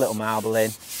dink a little marble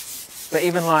in. But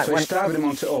even like so when starving him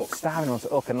onto hook. Starving him onto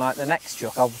hook, and like the next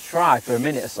chuck, I'll try for a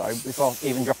minute or so before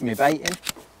even dropping my bait in.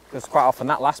 Because quite often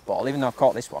that last ball, even though I've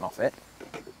caught this one off it,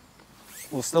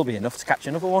 will still be enough to catch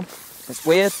another one. It's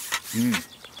weird.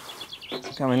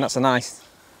 I mean, that's a nice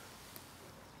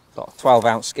sort of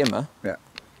 12-ounce skimmer. Yeah.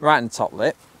 Right in the top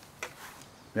lip.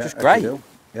 Yeah, just great.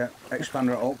 Yeah,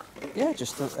 expander at hook. Yeah,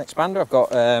 just an expander. I've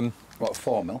got what,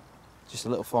 4mm? Just a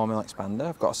little 4mm expander.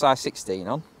 I've got a size 16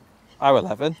 on,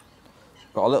 0.11.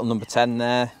 Got a little number 10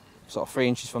 there, sort of 3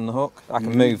 inches from the hook. I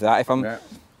can move that if I'm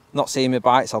not seeing my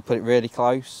bites. I'll put it really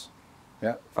close.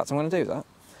 Yeah. In fact, I'm going to do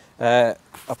that.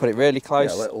 I'll put it really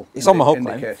close. Yeah, little it's on my hook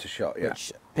indicator length, shot. Yeah.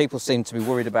 Which people seem to be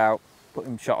worried about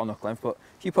putting shot on hook length, but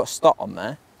if you put a stot on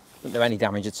there, it doesn't do any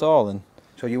damage at all. And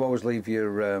so you always leave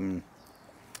your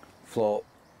float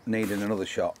needing another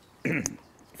shot.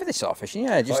 For this sort of fishing,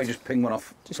 yeah, you just ping one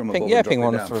off from above. Yeah, ping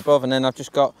one from above, and then I've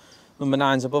just got number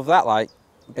 9s above that, like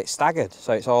a bit staggered,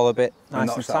 so it's all a bit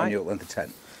nice and tight. And you length of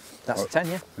 10. That's a 10,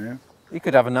 yeah. Yeah. You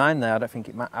could have a 9 there. I don't think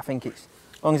it matters. I think it's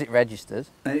as long as it registers.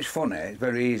 And it's funny. It's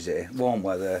very easy. Warm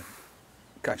weather,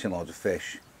 catching loads of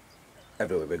fish,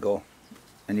 everywhere we go.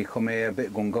 And you come here a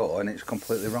bit gung-ho and it's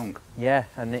completely wrong. Yeah,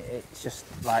 and it's just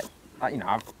like you know,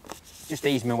 I've just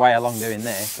eased my way along doing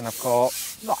this, and I've caught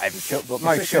not every chuck, but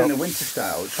most chucks. In the winter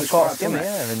style, I've caught a skimmer,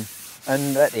 yeah,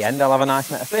 and at the end I'll have a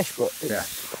nice net of fish. But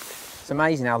it's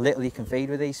amazing how little you can feed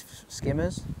with these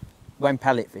skimmers when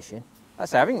pellet fishing.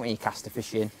 That's I think when you cast a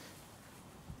fishing,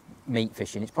 meat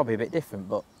fishing, it's probably a bit different.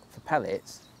 But for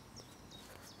pellets,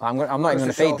 I'm not even going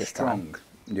to feed this strong, time.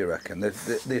 Do you reckon?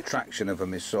 The attraction of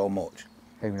them is so much.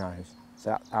 Who knows?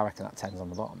 So I reckon that 10's on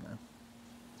the bottom now.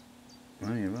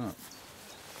 Oh, you're right.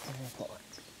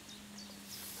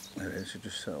 There it is, it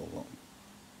just settled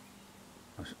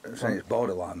up. I'm saying it's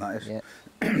borderline, that is. Yeah.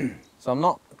 So I'm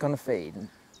not going to feed.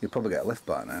 You'll probably get a lift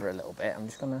back now. For a little bit. I'm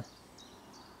just going to...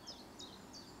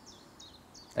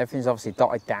 Everything's obviously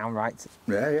dotted down right to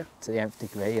the nth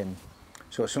degree. And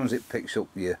so as soon as it picks up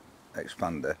your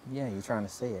expander... Yeah, you're trying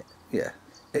to see it. Yeah.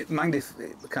 It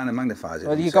kind of magnifies it.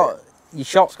 Well, your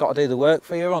shot's got to do the work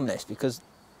for you on this, because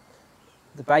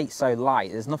the bait's so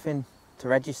light, there's nothing to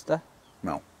register.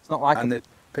 No. It's not like a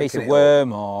piece of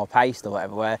worm or paste or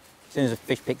whatever, where as soon as a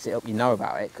fish picks it up, you know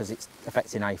about it, because it's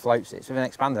affecting how he floats it. So with an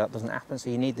expander, that doesn't happen, so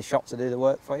you need the shot to do the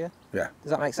work for you. Yeah.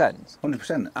 Does that make sense?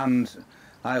 100%. And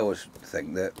I always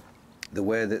think that the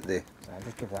way that the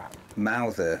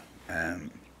mouther,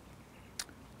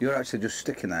 you're actually just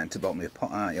sticking that into the bottom of your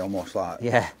pot, aren't you? Almost like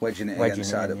wedging it against the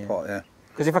side of the pot, yeah.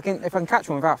 Because if I can catch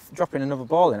one without dropping another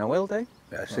ball in, I will do.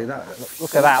 Yeah, see that?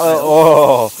 Look at that.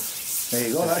 Oh! There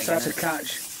you go, that's how to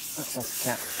catch. That's how to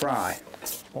catch. Fry.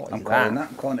 I'm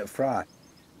calling it fry.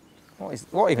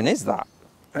 What even is that?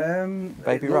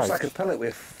 Baby it looks like a pellet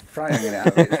with fry hanging out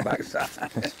of its backside.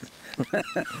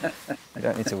 You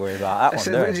don't need to worry about that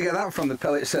one, where did you get that from? The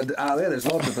pellet said, there's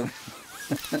loads of them.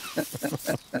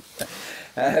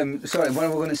 Sorry, what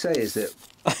I'm going to say is that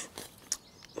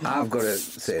I've got to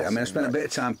say, I mean, I spent a bit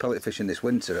of time pellet fishing this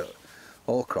winter at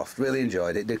Allcroft, really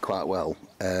enjoyed it, did quite well.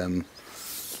 And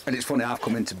it's funny, I've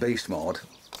come into beast mode.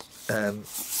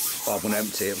 I've gone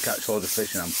empty, I've catch loads of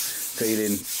fish and I'm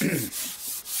feeding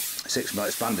 6mm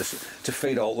expanders to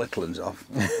feed all little ones off.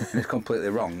 And it's completely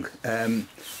wrong.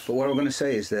 But what I'm going to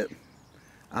say is that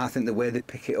I think the way they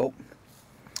pick it up,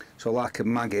 so like a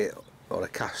maggot or a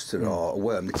castor or a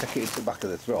worm, they take it into the back of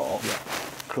the throat,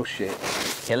 crush it,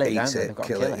 kill it, eat it,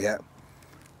 kill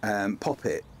it, pop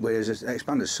it, whereas an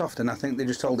expander's soft, and I think they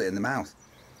just hold it in the mouth.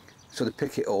 So they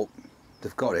pick it up,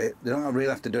 they've got it, they don't really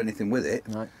have to do anything with it,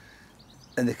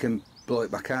 and they can blow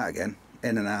it back out again,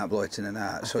 in and out, blow it in and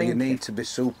out. So you need to be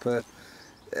super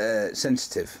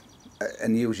sensitive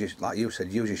and use your, like you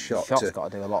said, use your shot. Shot's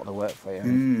got to do a lot of the work for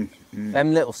you.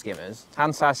 Them little skimmers,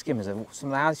 hand-sized skimmers, are some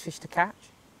of the hardest fish to catch.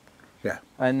 Yeah.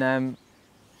 And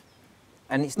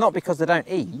it's not because they don't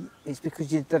eat, it's because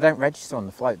they don't register on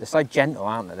the float. They're so gentle,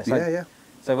 aren't they? They're so,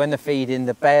 so when they're feeding,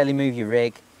 they barely move your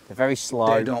rig, they're very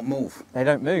slow. They don't move. They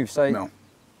don't move, so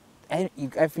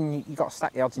everything, you've got to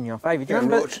stack the odds in your favour. Do you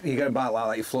remember? You get a bite like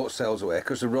that, your float sails away,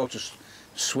 because the roach is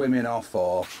swimming off,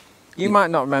 or... You might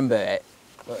not remember it,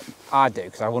 but I do,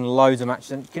 because I won loads of matches.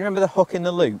 Can you remember the hook in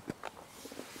the loop?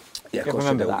 Yeah, of course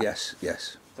I do. That? Yes,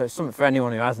 yes. So it's something for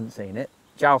anyone who hasn't seen it.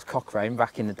 Giles Cochrane,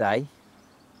 back in the day,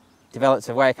 developed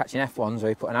a way of catching F1s where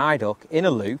he put an eyed hook in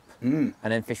a loop and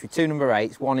then fish with 2 number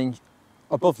 8s, 1 inch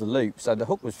above the loop. So the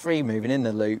hook was free moving in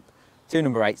the loop 2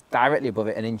 number 8s directly above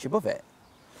it, an inch above it.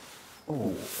 Oh,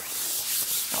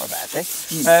 not a bad thing.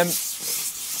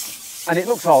 And it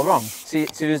looks all wrong. See,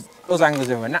 to us anglers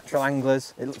who are natural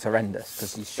anglers, it looks horrendous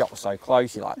because his shot was so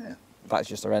close. You're like, that's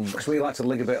just horrendous. Because we like to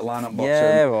lig a bit of line up bottom.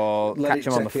 Yeah, or catch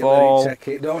them on the fall. Let it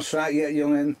take it. Don't strike yet,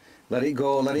 young'un. Let it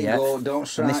go, let it go. Don't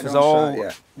strike. And this was all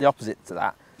the opposite to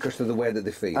that. Because of the way that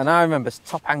they feed. And I remember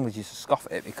top anglers used to scoff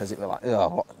at it because it was like, oh,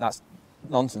 what? That's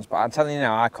nonsense. But I'm telling you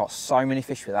now, I caught so many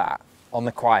fish with that on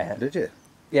the quiet. Did you?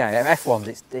 Yeah,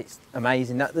 F1s, it's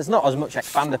amazing. There's not as much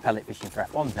expander pellet fishing for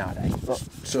F1s nowadays. But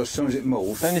so as soon as it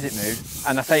moved? As soon as it moved.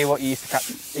 And I tell you what, you used to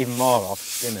catch even more of,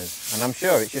 skimmers. And I'm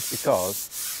sure it's just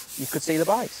because you could see the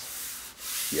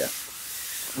bites. Yeah.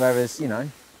 Whereas, you know,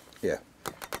 yeah,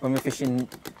 when we're fishing,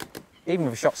 even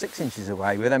with a shot 6 inches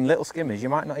away, with them little skimmers, you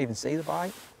might not even see the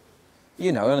bite.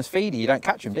 You know, on a feeder, you don't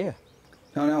catch them, do you?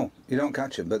 No, you don't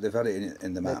catch them, but they've had it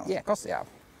in the mouth. Yeah, of course they have.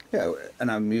 Yeah, and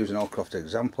I'm using Allcroft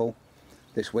example.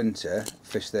 This winter,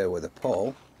 fished there with a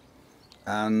pole,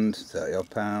 and 30 odd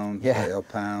pound, 30 odd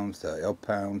pound, 30 odd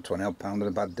pound, 20 odd pound on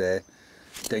a bad day.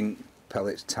 Dink,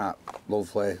 pellets, tap,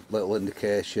 lovely, little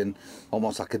indication,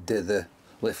 almost like a dither.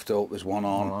 Lift up, there's one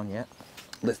on. Yeah.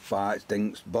 Lift bites,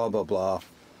 dinks, blah blah blah.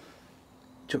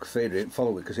 Took a feeder in,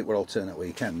 follow it because it were alternate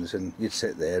weekends, and you'd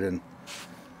sit there and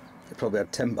it probably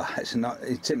had 10 bites, and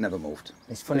it never moved.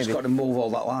 It's funny. It's got to move all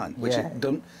that line, which it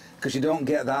don't, because you don't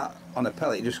get that on a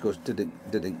pellet. It just goes didn't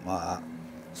like that.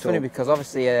 It's funny because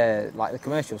obviously, like the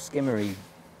commercial skimmery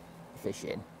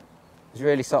fishing, there's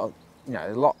really sort of, you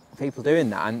know, a lot of people doing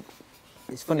that, and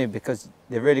it's funny because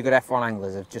the really good F1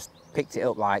 anglers have just picked it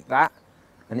up like that,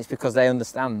 and it's because they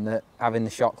understand that having the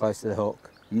shot close to the hook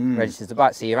registers the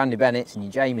bite. So your Andy Bennett's and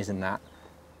your Jamies and that,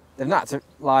 they've not to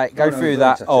like go through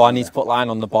that. Oh, I need to put line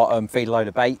on the bottom, feed a load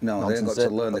of bait. No, they've got to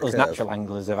learn the curve. Us natural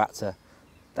anglers have had to.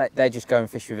 They just go and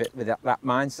fish with it with that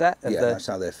mindset. Yeah, that's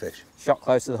how they fish. Shot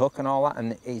close to the hook and all that.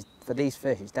 And for these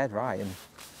fish, it's dead right. And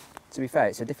to be fair,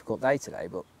 it's a difficult day today,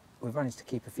 but we've managed to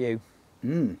keep a few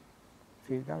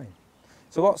going.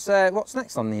 So what's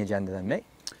next on the agenda then, Mick?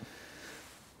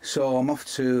 So I'm off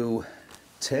to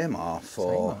Tamar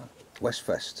for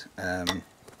Westfest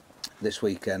this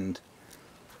weekend.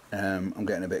 I'm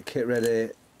getting a bit of kit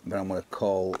ready, but I'm going to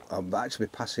call. I'll actually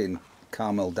be passing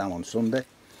Carmel down on Sunday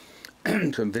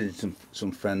to visit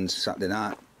some friends Saturday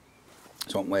night.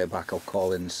 So on the way back, I'll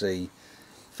call in and see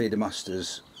Feeder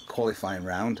Masters qualifying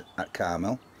round at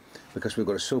Carmel, because we've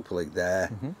got a Super League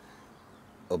there.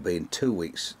 It'll be in 2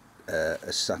 weeks,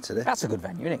 a Saturday. That's a good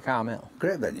venue, isn't it, Carmel?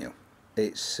 Great venue.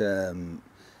 It's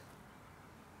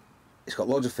got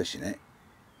loads of fish in it,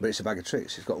 but it's a bag of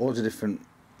tricks. It's got loads of different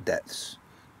depths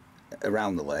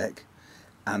around the lake,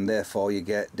 and therefore you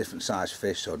get different size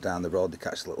fish. So down the road they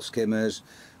catch the little skimmers,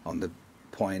 on the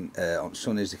point on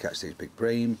sunnies they catch these big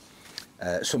bream.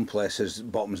 Some places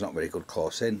bottom's not very good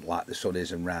close in, like the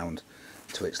sunnies, and round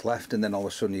to its left, and then all of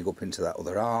a sudden you go up into that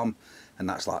other arm, and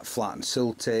that's like flat and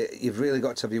silty. You've really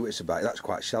got to have your wits about it. That's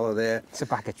quite shallow there. It's a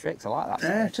bag of tricks, I like that.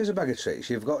 Yeah, it is a bag of tricks.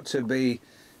 You've got to be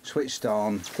switched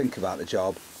on, think about the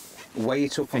job, weigh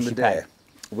it up on the day.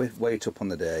 Weigh it up on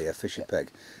the day, yeah, fish your peg.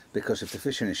 Because if they're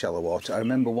fishing in shallow water, I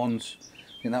remember once,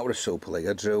 in that was a Super League,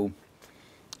 I drew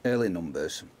early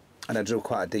numbers, and I drew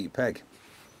quite a deep peg.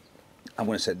 I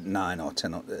want to say 9 or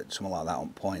 10, something like that on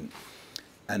point.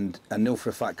 And I knew for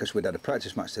a fact, because we'd had a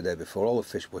practice match the day before, all the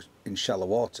fish were in shallow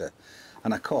water,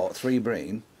 and I caught 3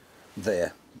 bream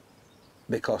there,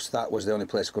 because that was the only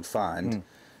place I could find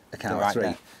a count of 3.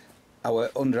 There. I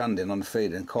were underhanding on the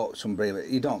feed and caught some bream.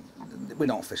 We don't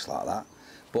fish like that,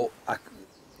 but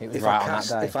if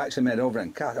I actually made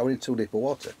overhand cast, I was in too deep of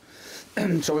water.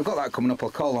 So we've got that coming up.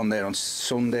 I'll call on there on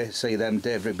Sunday, see them.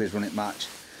 Dave Rigby's running match,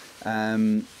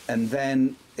 and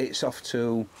then it's off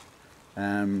to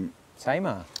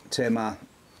Tamar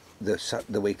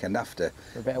the weekend after.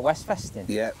 For a bit of Westfesting.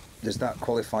 Yeah, there's that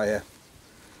qualifier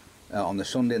on the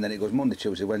Sunday, and then it goes Monday,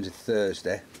 Tuesday, Wednesday,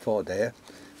 Thursday, 4-day.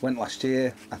 Went last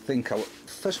year. I think I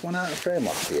first one out of frame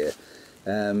last year. I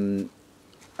don't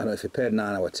know if he paid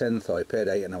 9 hour 10th or he paid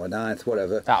 8 an hour 9th,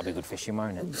 whatever. That'll be good fishing,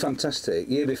 won't it? Fantastic.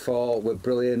 Year before were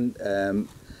brilliant. I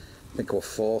think I was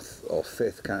 4th or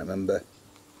 5th, can't remember.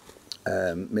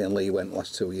 Me and Lee went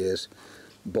last 2 years.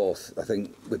 Both, I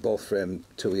think we both framed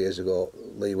 2 years ago.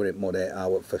 Lee were in mud 8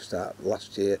 hour at first start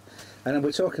last year. And then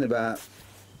we're talking about,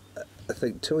 I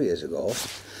think 2 years ago,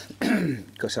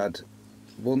 because I'd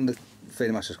won the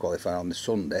Feeder Masters qualifier on the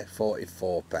Sunday,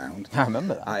 £44. I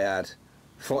remember that. I had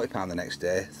 £40 the next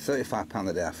day, £35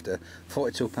 the day after,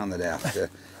 £42 the day after.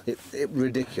 It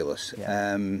ridiculous.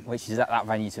 Yeah. Which is at that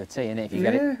venue to a T, isn't it? If you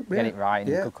get it right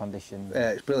in good condition.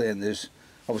 It's brilliant. There's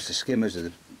obviously skimmers are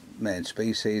main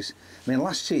species. I mean,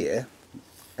 last year,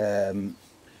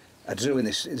 I drew in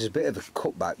this, it's a bit of a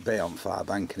cutback bay on far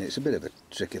bank, and it's a bit of a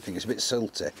tricky thing, it's a bit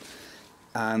silty.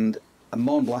 And I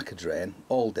mown blacker drain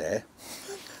all day.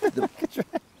 The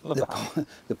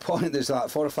point, there's like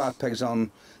 4 or 5 pegs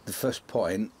on the first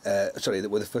point, sorry, that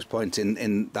were the first point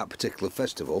in that particular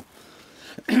festival.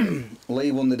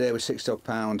 Lee won the day with 6 dog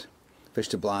pound, fish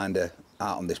to blinder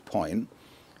out on this point.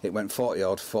 It went 40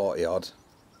 odd, 40 odd.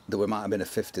 There might have been a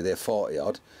 50 there, 40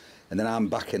 odd. And then I'm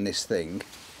back in this thing,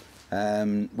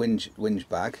 winge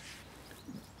bag.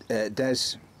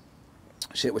 Des,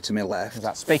 shit were to my left. Is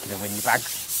that speaking of winge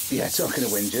bags? Yeah, talking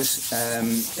of winges.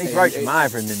 He's wrote from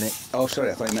either of them, Mick. Oh,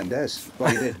 sorry, I thought you meant Des.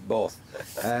 Well, you did, both.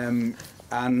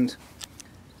 And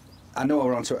I know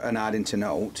we're on to an adding to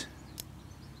note.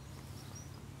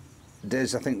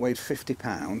 Des, I think, weighed 50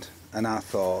 pound, and I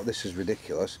thought, this is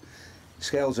ridiculous.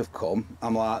 Scales have come.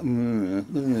 I'm like,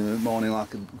 morning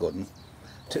like a good one.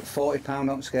 Took 40 pound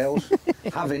on scales,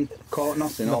 having caught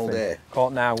nothing all day.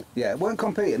 Caught now. Yeah, weren't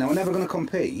competing. I was never going to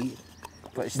compete.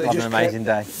 But it's still an amazing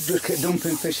day. Just kept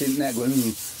dumping fish in the net, going,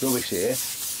 rubbish here.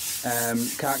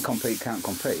 Can't compete,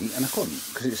 and I couldn't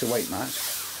because it's a weight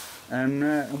match.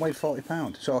 And weighed 40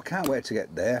 pound, so I can't wait to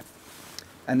get there.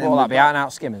 And then will that be out and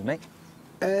out skimmers, Mick?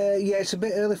 Yeah, it's a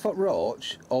bit early for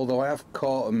roach, although I have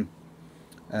caught them.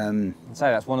 I'd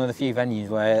say that's one of the few venues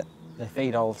where they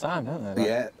feed all the time, don't they?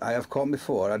 Yeah, I have caught them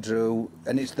before. I drew,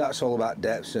 and that's all about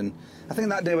depths. And I think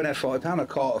that day when I had 40 pound, I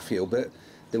caught a few, but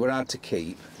they were hard to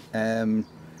keep.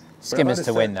 Skimmers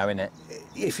to win, though, innit?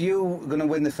 If you're going to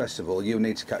win the festival, you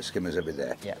need to catch skimmers every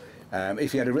day. Yeah.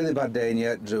 If you had a really bad day and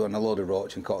you drew on a load of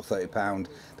roach and caught 30 pound,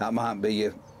 that might be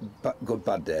your good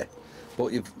bad day.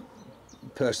 But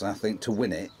personally, I think to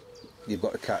win it, you've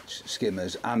got to catch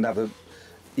skimmers and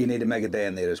you need a mega day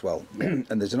in there as well. And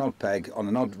there's an odd peg on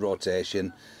an odd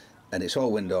rotation, and it's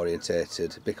all wind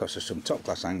orientated because there's some top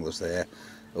class anglers there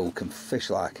who can fish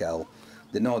like hell.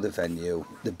 They know the venue,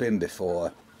 they've been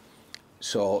before,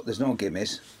 so there's no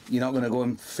gimmies. You're not going to go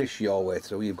and fish your way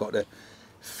through. You've got to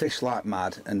fish like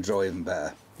mad and draw even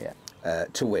better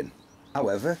to win.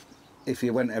 However, if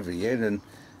you went every year and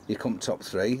you come top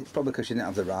 3, it's probably because you didn't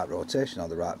have the right rotation or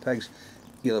the right pegs,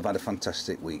 you'll have had a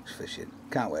fantastic week's fishing.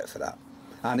 Can't wait for that.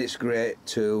 And it's great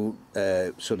to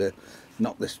sort of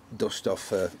knock this dust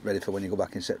off ready for when you go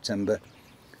back in September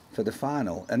for the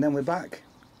final. And then we're back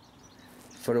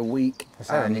for a week. Is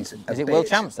it World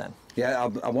Champs then? Yeah,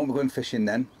 I won't be going fishing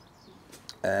then.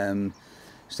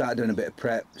 Started doing a bit of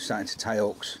prep, starting to tie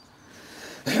hooks.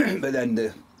 But then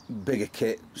the bigger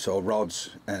kit, so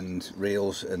rods and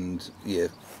reels and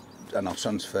I'll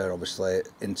transfer obviously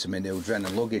into my new Dren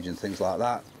and luggage and things like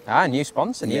that. Ah, new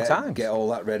sponsor, new time. Get all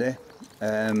that ready.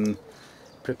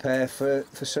 Prepare for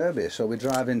Serbia. So we're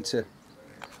driving to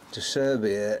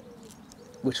Serbia,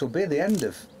 which will be the end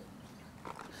of.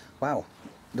 Wow,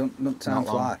 don't time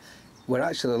fly. We're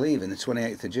actually leaving the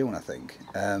 28th of June, I think.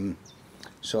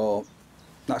 So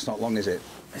that's not long, is it?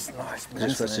 It's nice.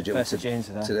 It's just 1st of June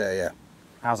today. Yeah.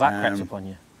 How's that crept up on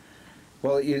you?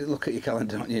 Well, you look at your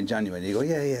calendar, don't you, in January, and you go,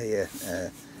 yeah.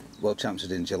 World Champs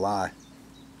is in July.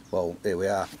 Well, here we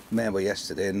are. May were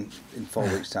yesterday, and in 4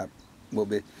 weeks' time, we'll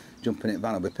be jumping in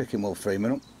van. I'll be picking Will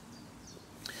Freeman up.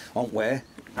 On where?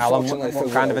 How long?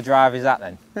 What kind of a drive is that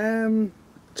then?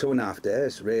 2.5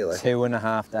 days, really.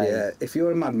 2.5 days. Yeah. If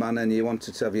you're a madman and you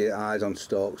wanted to have your eyes on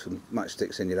stalks and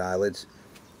matchsticks in your eyelids,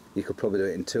 you could probably do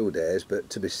it in 2 days. But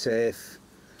to be safe,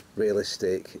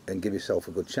 realistic, and give yourself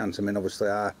a good chance. I mean, obviously,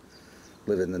 I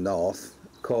live in the north.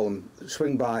 Call them,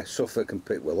 swing by Suffolk and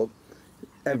pick Will up.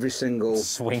 Every single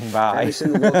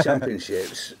World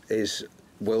Championships is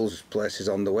Will's place is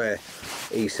on the way.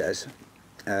 He says,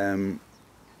 "I'll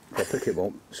pick him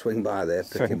up, swing by there,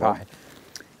 pick him up.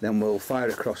 Then we'll fire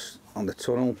across on the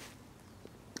tunnel,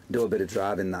 do a bit of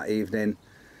driving that evening,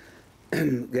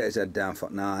 get his head down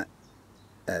for night,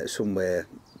 somewhere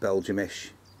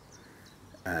Belgium-ish.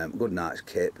 Good night's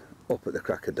kip, up at the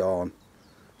crack of dawn,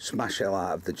 smash hell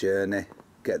out of the journey,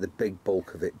 get the big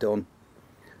bulk of it done."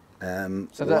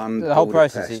 So the whole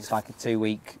process is like a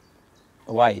 2-week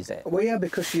away, is it? Well, yeah,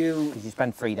 because you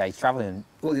spend 3 days travelling.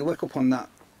 Well, you wake up on that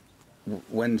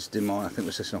Wednesday morning. I think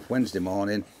we're setting off Wednesday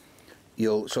morning.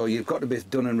 So you've got to be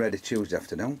done and ready Tuesday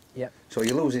afternoon. Yep. So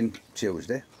you're losing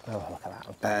Tuesday. Oh, look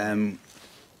at that.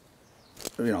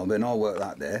 You know, there'll no work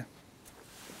that day.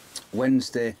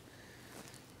 Wednesday,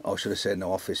 or should I say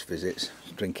no office visits,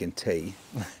 drinking tea.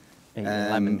 Eating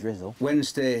lemon drizzle.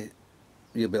 Wednesday,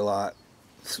 you'll be like,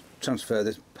 transfer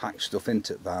this packed stuff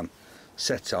into the van,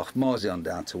 set off, mosey on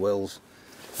down to Will's,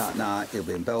 That night he'll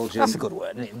be in Belgium. That's a good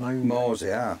word, isn't it? Mosey,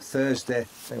 yeah. Thursday.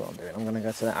 See what I'm doing. I'm going to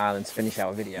go to that island to finish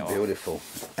our video. Beautiful.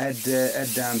 Head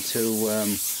down to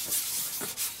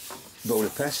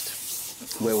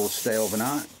Budapest, where we'll stay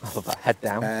overnight. I love that. Head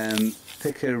down.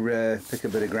 Pick a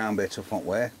bit of ground bait up on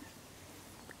way.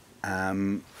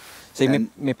 See,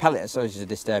 my pallet, sorry to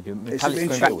disturb you, my pallet's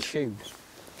going back to shoes.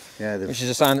 Yeah, which is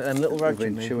a sign that them little roaches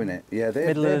been chewing it. Yeah,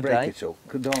 they break it up,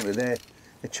 don't they?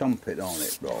 They chomp it, don't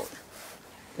it, roach?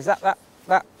 Is that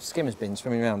skimmer's been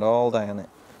swimming around all day, hasn't it?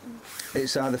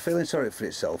 It's either feeling sorry for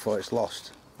itself or it's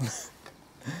lost.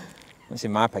 It's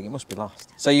in my peg, it must be lost.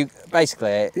 So you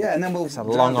basically, yeah, and then we'll it's a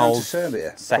long old to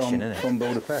Serbia session, isn't it? From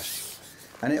Budapest.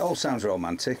 And it all sounds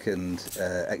romantic and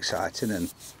exciting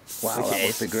and wow, that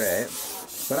must be great.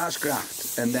 But that's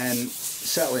graft. And then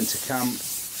settle into camp,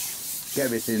 get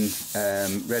everything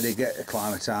ready, get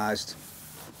acclimatised.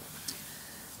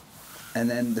 And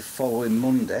then the following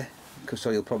Monday,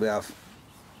 so you'll probably have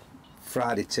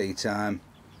Friday tea time,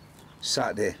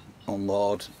 Saturday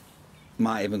unload,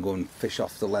 might even go and fish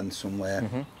off the length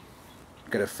somewhere,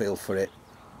 get a feel for it.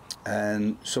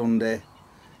 And Sunday,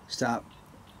 start,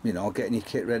 you know, getting your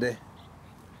kit ready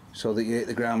so that you hit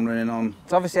the ground running on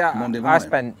so obviously Monday morning. I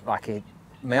spent like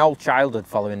my whole childhood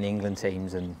following the England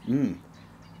teams, and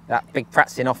that big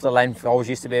practicing off the length always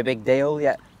used to be a big deal,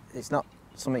 yet it's not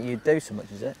something you do so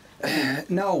much, is it?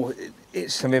 No,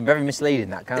 it can be very misleading,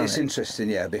 that, can't it? It's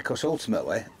interesting, yeah, because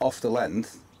ultimately, off the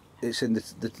length, it's in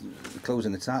the clues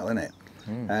in the title, isn't it?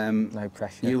 No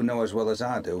pressure. You know as well as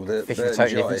I do that Fishing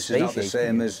totally different is not the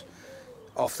same as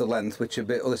off the length, which are a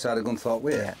bit other side of Gunthorpe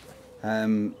Weir. Yeah.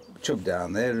 Chub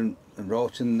down there and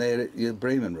roach, and there you're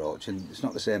breaming roach, and it's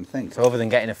not the same thing. So other than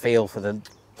getting a feel for the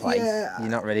place, you're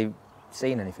not really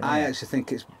seeing anything. I actually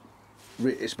think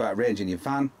it's about ranging your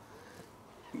van.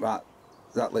 Right,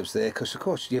 that lives there, because of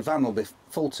course your van will be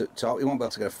full to the top. You won't be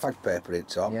able to get a fag paper in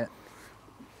top. Yeah.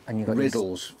 And you've got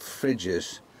riddles,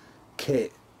 fridges,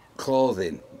 kit,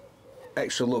 clothing,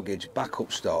 extra luggage,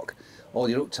 backup stock, all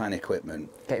your uptime equipment.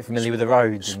 Get familiar with the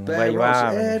roads and where you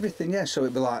are. Everything, yeah. So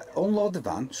it'd be like, unload the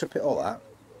van, strip it all out,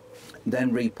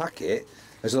 then repack it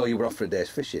as though you were off for a day's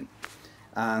fishing.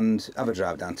 And have a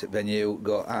drive down to the venue,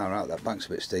 go, right, that bank's a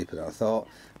bit steeper than I thought.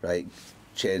 Right,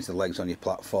 change the legs on your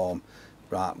platform.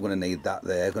 Right, I'm going to need that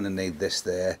there, going to need this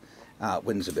there.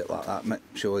 Wind's a bit like that, make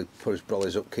sure we put his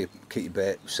brollies up, keep your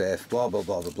bait safe, blah, blah,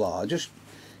 blah, blah, blah.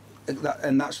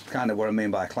 And that's kind of what I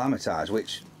mean by acclimatise,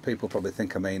 which people probably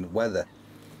think I mean weather.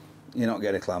 You're not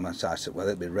getting acclimatised to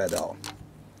weather, it'd be red hot.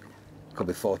 Could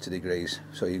be 40 degrees,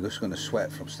 so you're just going to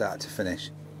sweat from start to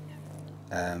finish.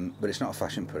 But it's not a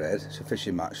fashion parade, it's a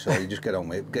fishing match, so you just get on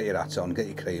with it, get your hat on, get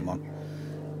your cream on,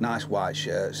 nice white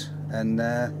shirts, and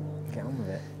get on with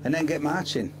it. And then get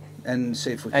marching and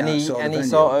see if we can any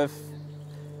sort of.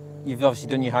 You've obviously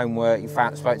done your homework. You've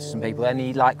spoke to some people.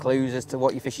 Any like clues as to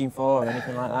what you're fishing for or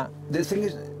anything like that? The thing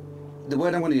is, the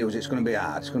word I'm going to use, it's going to be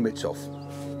hard. It's going to be tough.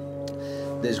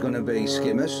 There's going to be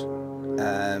skimmers,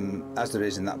 as there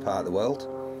is in that part of the world.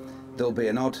 There'll be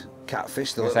an odd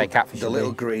catfish, the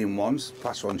little green ones,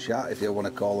 pass on chat if you want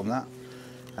to call them that.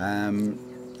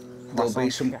 There'll be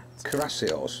some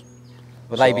carassios.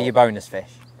 Will they be your bonus fish?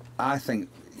 I think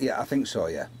so,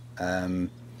 yeah.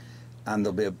 And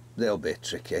they'll be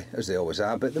tricky, as they always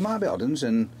are, but there might be odd ones,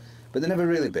 but they're never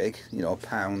really big, you know,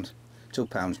 £1,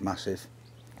 £2 massive.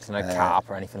 So no carp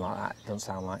or anything like that, it doesn't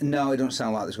sound like. No, it doesn't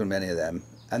sound like there's going to be any of them.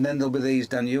 And then there'll be these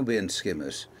Danubian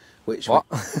skimmers, which... What?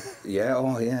 Yeah,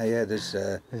 there's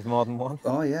more than one?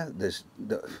 Oh yeah,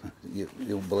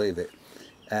 you'll believe it.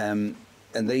 And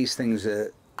these things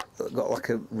got like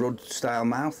a rudd-style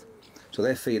mouth, so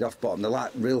they feed off bottom. They're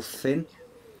like real thin.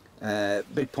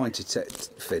 Big pointed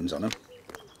fins on them,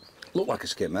 look like a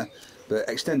skimmer, but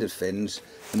extended fins,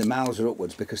 and the mouths are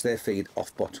upwards because they feed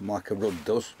off bottom like a rudd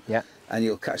does. Yeah. And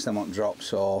you'll catch them on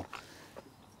drops, or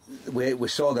we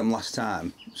saw them last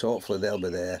time, so hopefully they'll be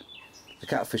there. The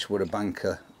catfish were a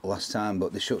banker last time,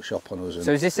 but they shut shop on us.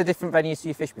 So is this a different venue to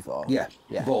you fished before? Yeah.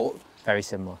 But very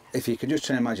similar. If you can just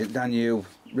try and imagine Danube,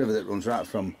 river that runs right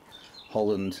from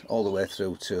Holland all the way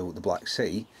through to the Black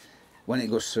Sea. When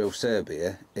it goes through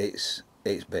Serbia, it's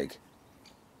big.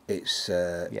 It's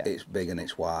big and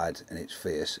it's wide and it's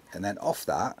fierce. And then off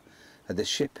that are the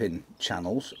shipping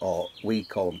channels, or we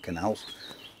call them canals.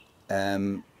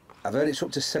 I've heard it's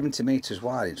up to 70 metres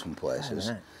wide in some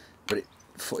places, but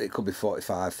it could be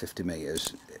 45, 50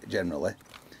 metres generally.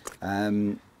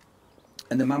 And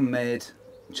the man-made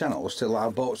channels to allow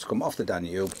boats to come off the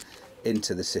Danube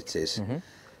into the cities.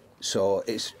 So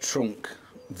it's a trunk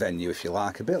venue, if you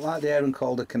like, a bit like the Aaron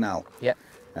Calder Canal. Yeah.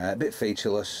 A bit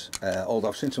featureless, although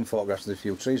I've seen some photographs of a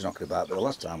few trees knocking about, but the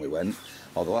last time we went,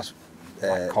 or the last...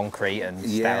 like concrete and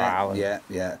yeah, sterile. Yeah,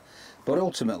 yeah. But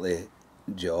ultimately,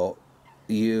 Joe,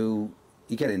 you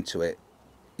get into it,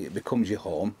 it becomes your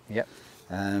home. Yep.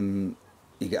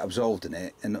 You get absorbed in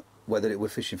it, and whether it were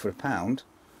fishing for £1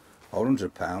 or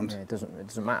 £100, Yeah, it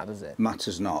doesn't matter, does it?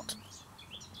 matters not.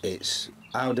 It's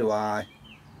how do I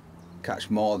catch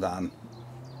more than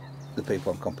the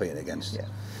people I'm competing against. Yeah.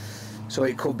 So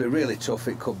it could be really tough,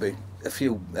 it could be a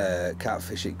few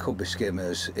catfish, it could be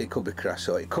skimmers, it could be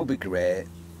crasso, it could be great,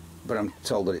 but I'm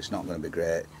told that it's not going to be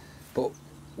great. But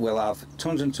we'll have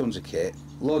tons and tons of kit,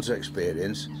 loads of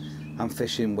experience. I'm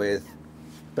fishing with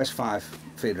best 5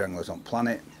 feeder anglers on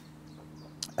planet,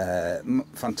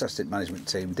 fantastic management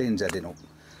team. Dean's heading up,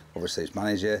 obviously as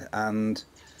manager, and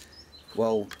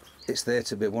well, it's there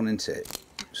to be won, isn't it?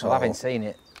 So, Well, having seen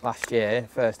it last year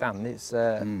firsthand, it's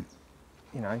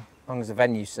you know, as long as the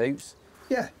venue suits,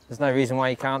 yeah, there's no reason why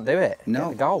you can't do it. No. Get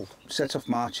the gold. Set off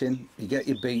marching, you get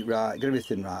your beat right, get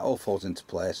everything right, all falls into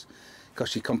place.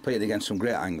 Because you're competing against some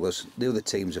great anglers. The other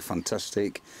teams are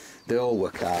fantastic. They all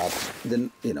work hard.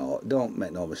 Then, you know, don't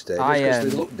make no mistake. Because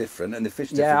they look different and they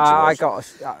fish different. Yeah,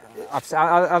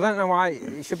 I don't know why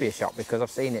it should be a shock, because I've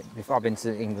seen it before. I've been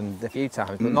to England a few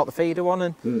times, but not the feeder one.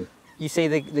 And you see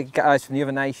the guys from the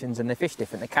other nations, and they fish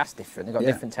different, they cast different, they've got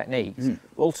different techniques.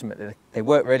 Ultimately, they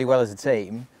work really well as a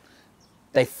team.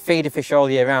 They feed a fish all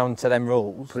year round to them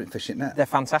rules. Put it in fishing net. They're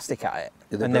fantastic at it.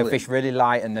 Yeah, and they'll fish really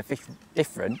light, and they fish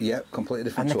different. Yeah, completely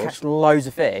different. And they catch loads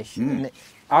of fish. And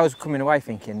I was coming away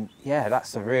thinking, yeah,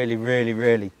 that's a really, really,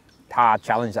 really hard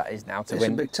challenge that is now to It's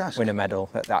a big task. win a medal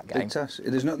at that game. Big task.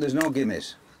 There's no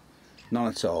gimmies, none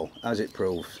at all, as it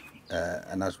proves,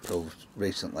 and as proved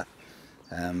recently.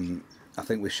 I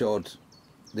think we showed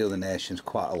the other nations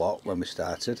quite a lot when we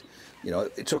started. You know,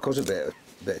 it took us a bit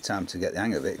of time to get the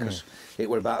hang of it, because it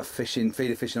were about fishing,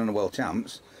 feeder fishing on the world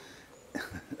champs,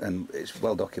 and it's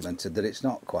well documented that it's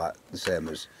not quite the same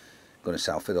as going to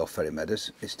Southfield or Ferry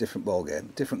Meadows. It's a different ball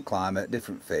game, different climate,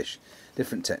 different fish,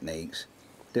 different techniques,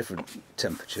 different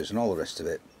temperatures, and all the rest of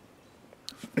it.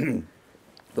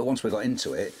 But once we got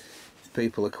into it,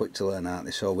 people are quick to learn, aren't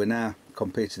they? So we're now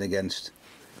competing against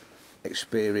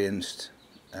experienced,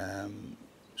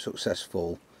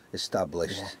 successful,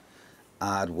 established,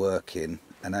 hard-working,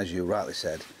 and as you rightly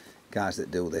said, guys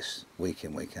that do this week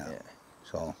in, week out. Yeah.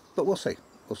 So, but we'll see.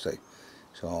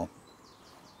 So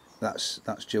that's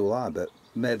July, but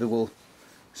maybe we'll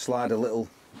slide a little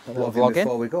vlog in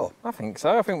before we go. I think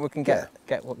so. I think we can get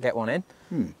one in.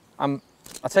 I'll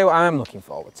tell you what I am looking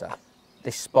forward to: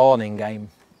 this spawning game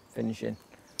finishing.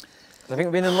 I think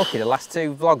we've been unlucky the last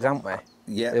 2 vlogs, haven't we?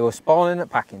 Yeah. They were spawning at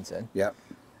Packington. Yeah.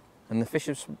 And the fish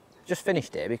have just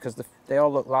finished here because they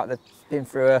all look like they've been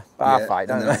through a bar fight,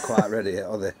 don't and they? they're not quite ready yet,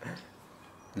 are they?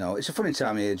 No, it's a funny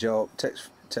time of year, Joe. Takes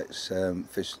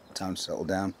fish time to settle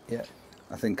down. Yeah.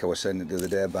 I think I was saying it the other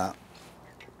day about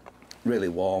really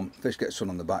warm. Fish get sun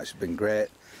on the back, it's been great.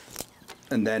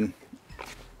 And then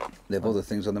they have other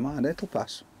things on their mind. It'll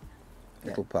pass.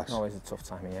 It'll pass. Always a tough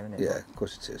time of year, isn't it? Yeah, of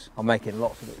course it is. I'm making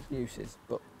lots of excuses,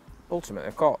 but ultimately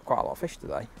I've caught quite a lot of fish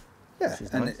today. Yeah,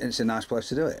 and nice. it's a nice place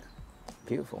to do it.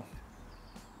 Beautiful.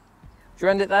 Should we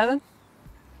end it there then?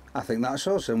 I think that's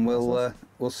us, and we'll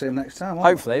see them next time. Won't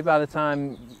we? Hopefully by the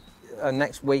time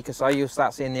next week or so you'll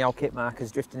start seeing the old kit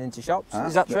markers drifting into shops.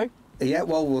 Is that true? Yeah,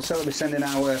 well, we'll certainly be sending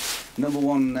our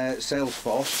 #1 sales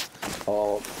force,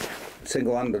 or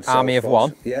single-handed sales Army of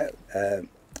force. one. Yeah,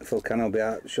 Phil Cannon will be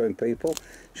out showing people,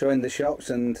 showing the shops,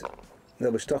 and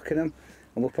they'll be stocking them,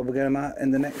 and we'll probably get them out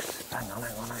in the next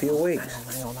few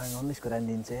weeks. Hang on, this could end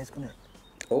in tears, couldn't it?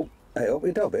 Oh, hey, up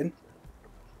you're dobbing.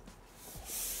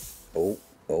 Oh.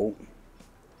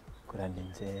 Could end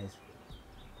in tears.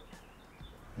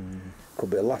 Could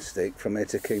be elastic from here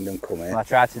to Kingdom Come Here. Well, I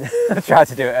tried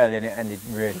to do it earlier and it ended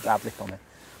really badly for me.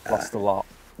 Lost a lot.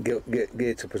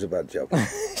 Geared up was a bad job.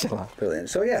 Shall I? Brilliant.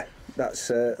 So yeah,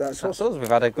 that's us. Us. We've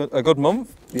had a good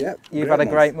month. Yeah. You've had a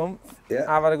great month. Yeah.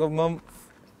 I've had a good month.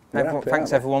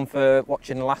 Thanks everyone for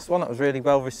watching the last one. That was really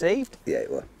well received. Yeah,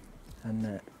 it was.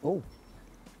 And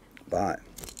Bye.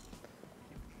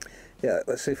 Yeah,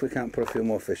 let's see if we can't put a few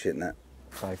more fish in that.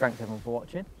 so thanks everyone for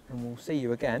watching, and we'll see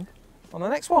you again on the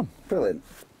next one. Brilliant.